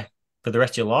living there for the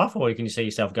rest of your life, or can you see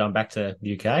yourself going back to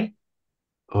the UK?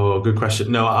 Oh, good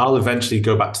question. No, I'll eventually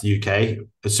go back to the UK.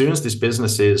 As soon as this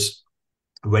business is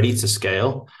ready to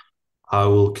scale, I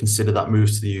will consider that move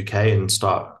to the UK and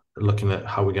start looking at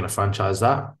how we're going to franchise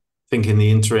that. I think in the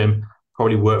interim,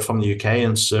 probably work from the UK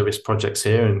and service projects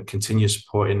here and continue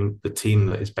supporting the team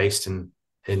that is based in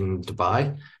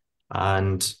Dubai.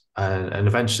 And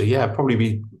eventually, probably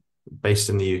be based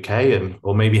in the UK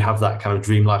or maybe have that kind of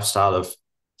dream lifestyle of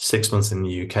 6 months in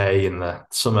the UK in the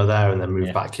summer there and then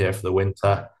move back here for the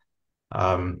winter.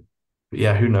 Who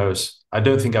knows? I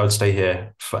don't think I would stay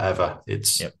here forever.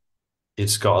 It's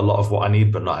got a lot of what I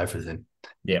need, but not everything.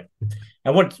 Yeah.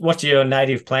 And what's your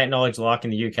native plant knowledge like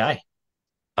in the UK?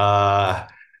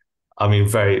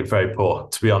 Very, very poor,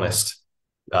 to be honest.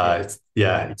 It's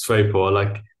very poor.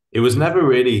 Like, it was never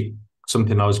really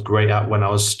something I was great at when I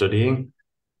was studying,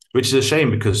 which is a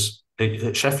shame because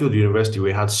at Sheffield University,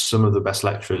 we had some of the best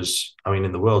lecturers, I mean,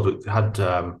 in the world. We had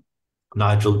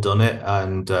Nigel Dunnett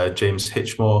and James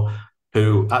Hitchmore,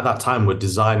 who at that time were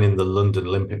designing the London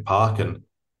Olympic Park and,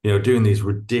 doing these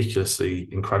ridiculously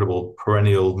incredible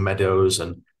perennial meadows.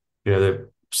 And,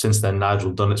 since then,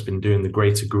 Nigel Dunnett's been doing the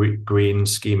Greater Green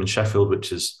scheme in Sheffield,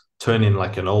 which is turning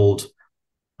like an old,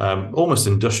 almost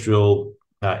industrial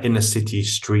inner city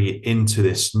street into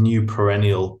this new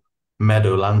perennial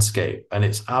meadow landscape. And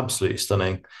it's absolutely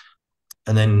stunning.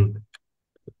 And then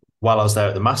while I was there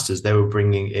at the Masters, they were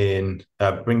brought in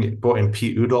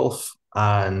Pete Udolph,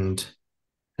 and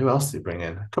who else did they bring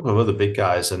in? A couple of other big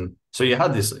guys. And so you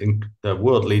had this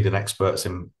world leading experts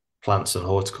in plants and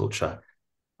horticulture.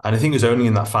 And I think it was only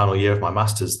in that final year of my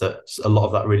Masters that a lot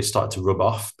of that really started to rub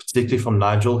off, particularly from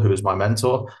Nigel, who was my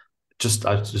mentor.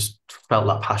 I just felt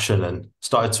that passion and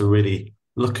started to really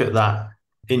look at that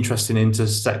interesting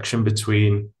intersection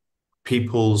between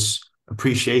people's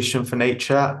appreciation for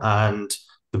nature and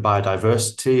the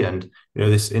biodiversity, and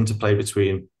this interplay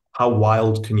between how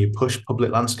wild can you push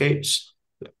public landscapes.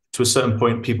 To a certain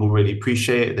point, people really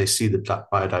appreciate it. They see the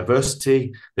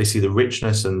biodiversity, they see the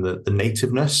richness and the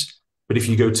nativeness. But if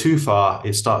you go too far,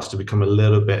 it starts to become a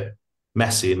little bit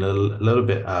messy and a little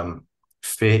bit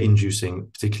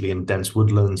fear-inducing, particularly in dense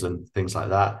woodlands and things like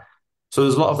that. So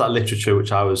there's a lot of that literature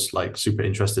which I was like super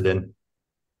interested in.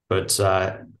 But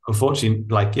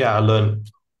unfortunately, I learned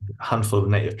a handful of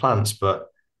native plants, but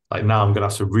like now I'm going to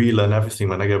have to relearn everything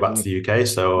when I go back to the UK.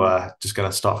 So just going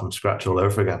to start from scratch all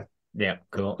over again. Yeah,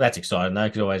 cool. That's exciting though,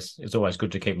 because it's always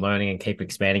good to keep learning and keep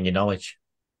expanding your knowledge.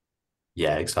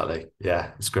 Yeah, exactly.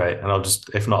 Yeah, it's great. And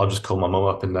if not, I'll just call my mum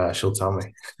up and she'll tell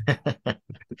me.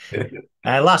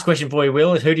 Last question for you,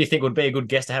 Will, is who do you think would be a good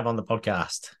guest to have on the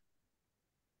podcast?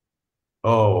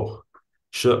 Oh,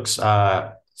 shucks.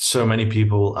 So many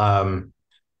people. I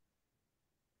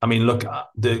mean, look,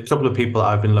 the couple of people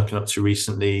I've been looking up to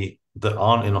recently that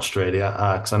aren't in Australia,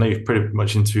 because I know you've pretty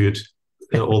much interviewed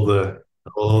all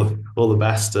the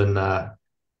best, and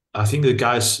I think the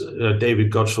guys,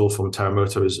 David Godshall from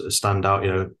Terramoto is a standout.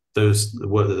 The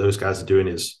work that those guys are doing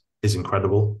is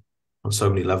incredible on so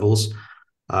many levels.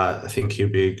 I think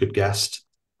he'd be a good guest.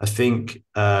 I think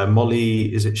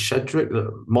Molly, is it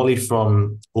Shedrick? Molly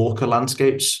from Orca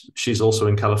Landscapes. She's also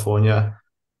in California.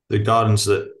 The gardens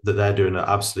that they're doing are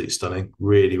absolutely stunning,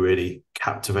 really, really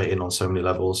captivating on so many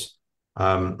levels.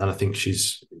 And I think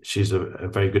she's a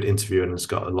very good interviewer and has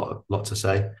got a lot to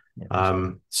say.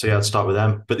 Yeah, so yeah, I'd start with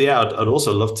them. But yeah, I'd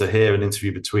also love to hear an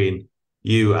interview between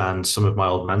you and some of my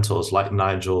old mentors like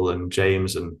Nigel and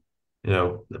James and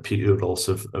the Pete Udolphs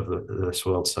of this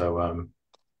world. So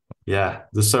yeah,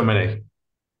 there's so many.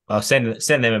 I'll send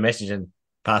them a message and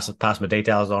pass my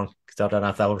details on, because I don't know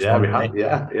if they'll respond.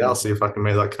 Yeah, I'll see if I can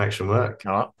make that connection work.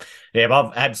 All right. Yeah, but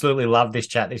I've absolutely loved this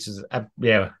chat. This is I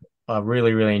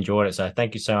really, really enjoyed it. So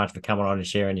thank you so much for coming on and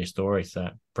sharing your story. So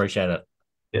appreciate it.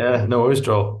 Yeah, no worries,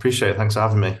 Joel. Appreciate it. Thanks for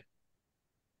having me.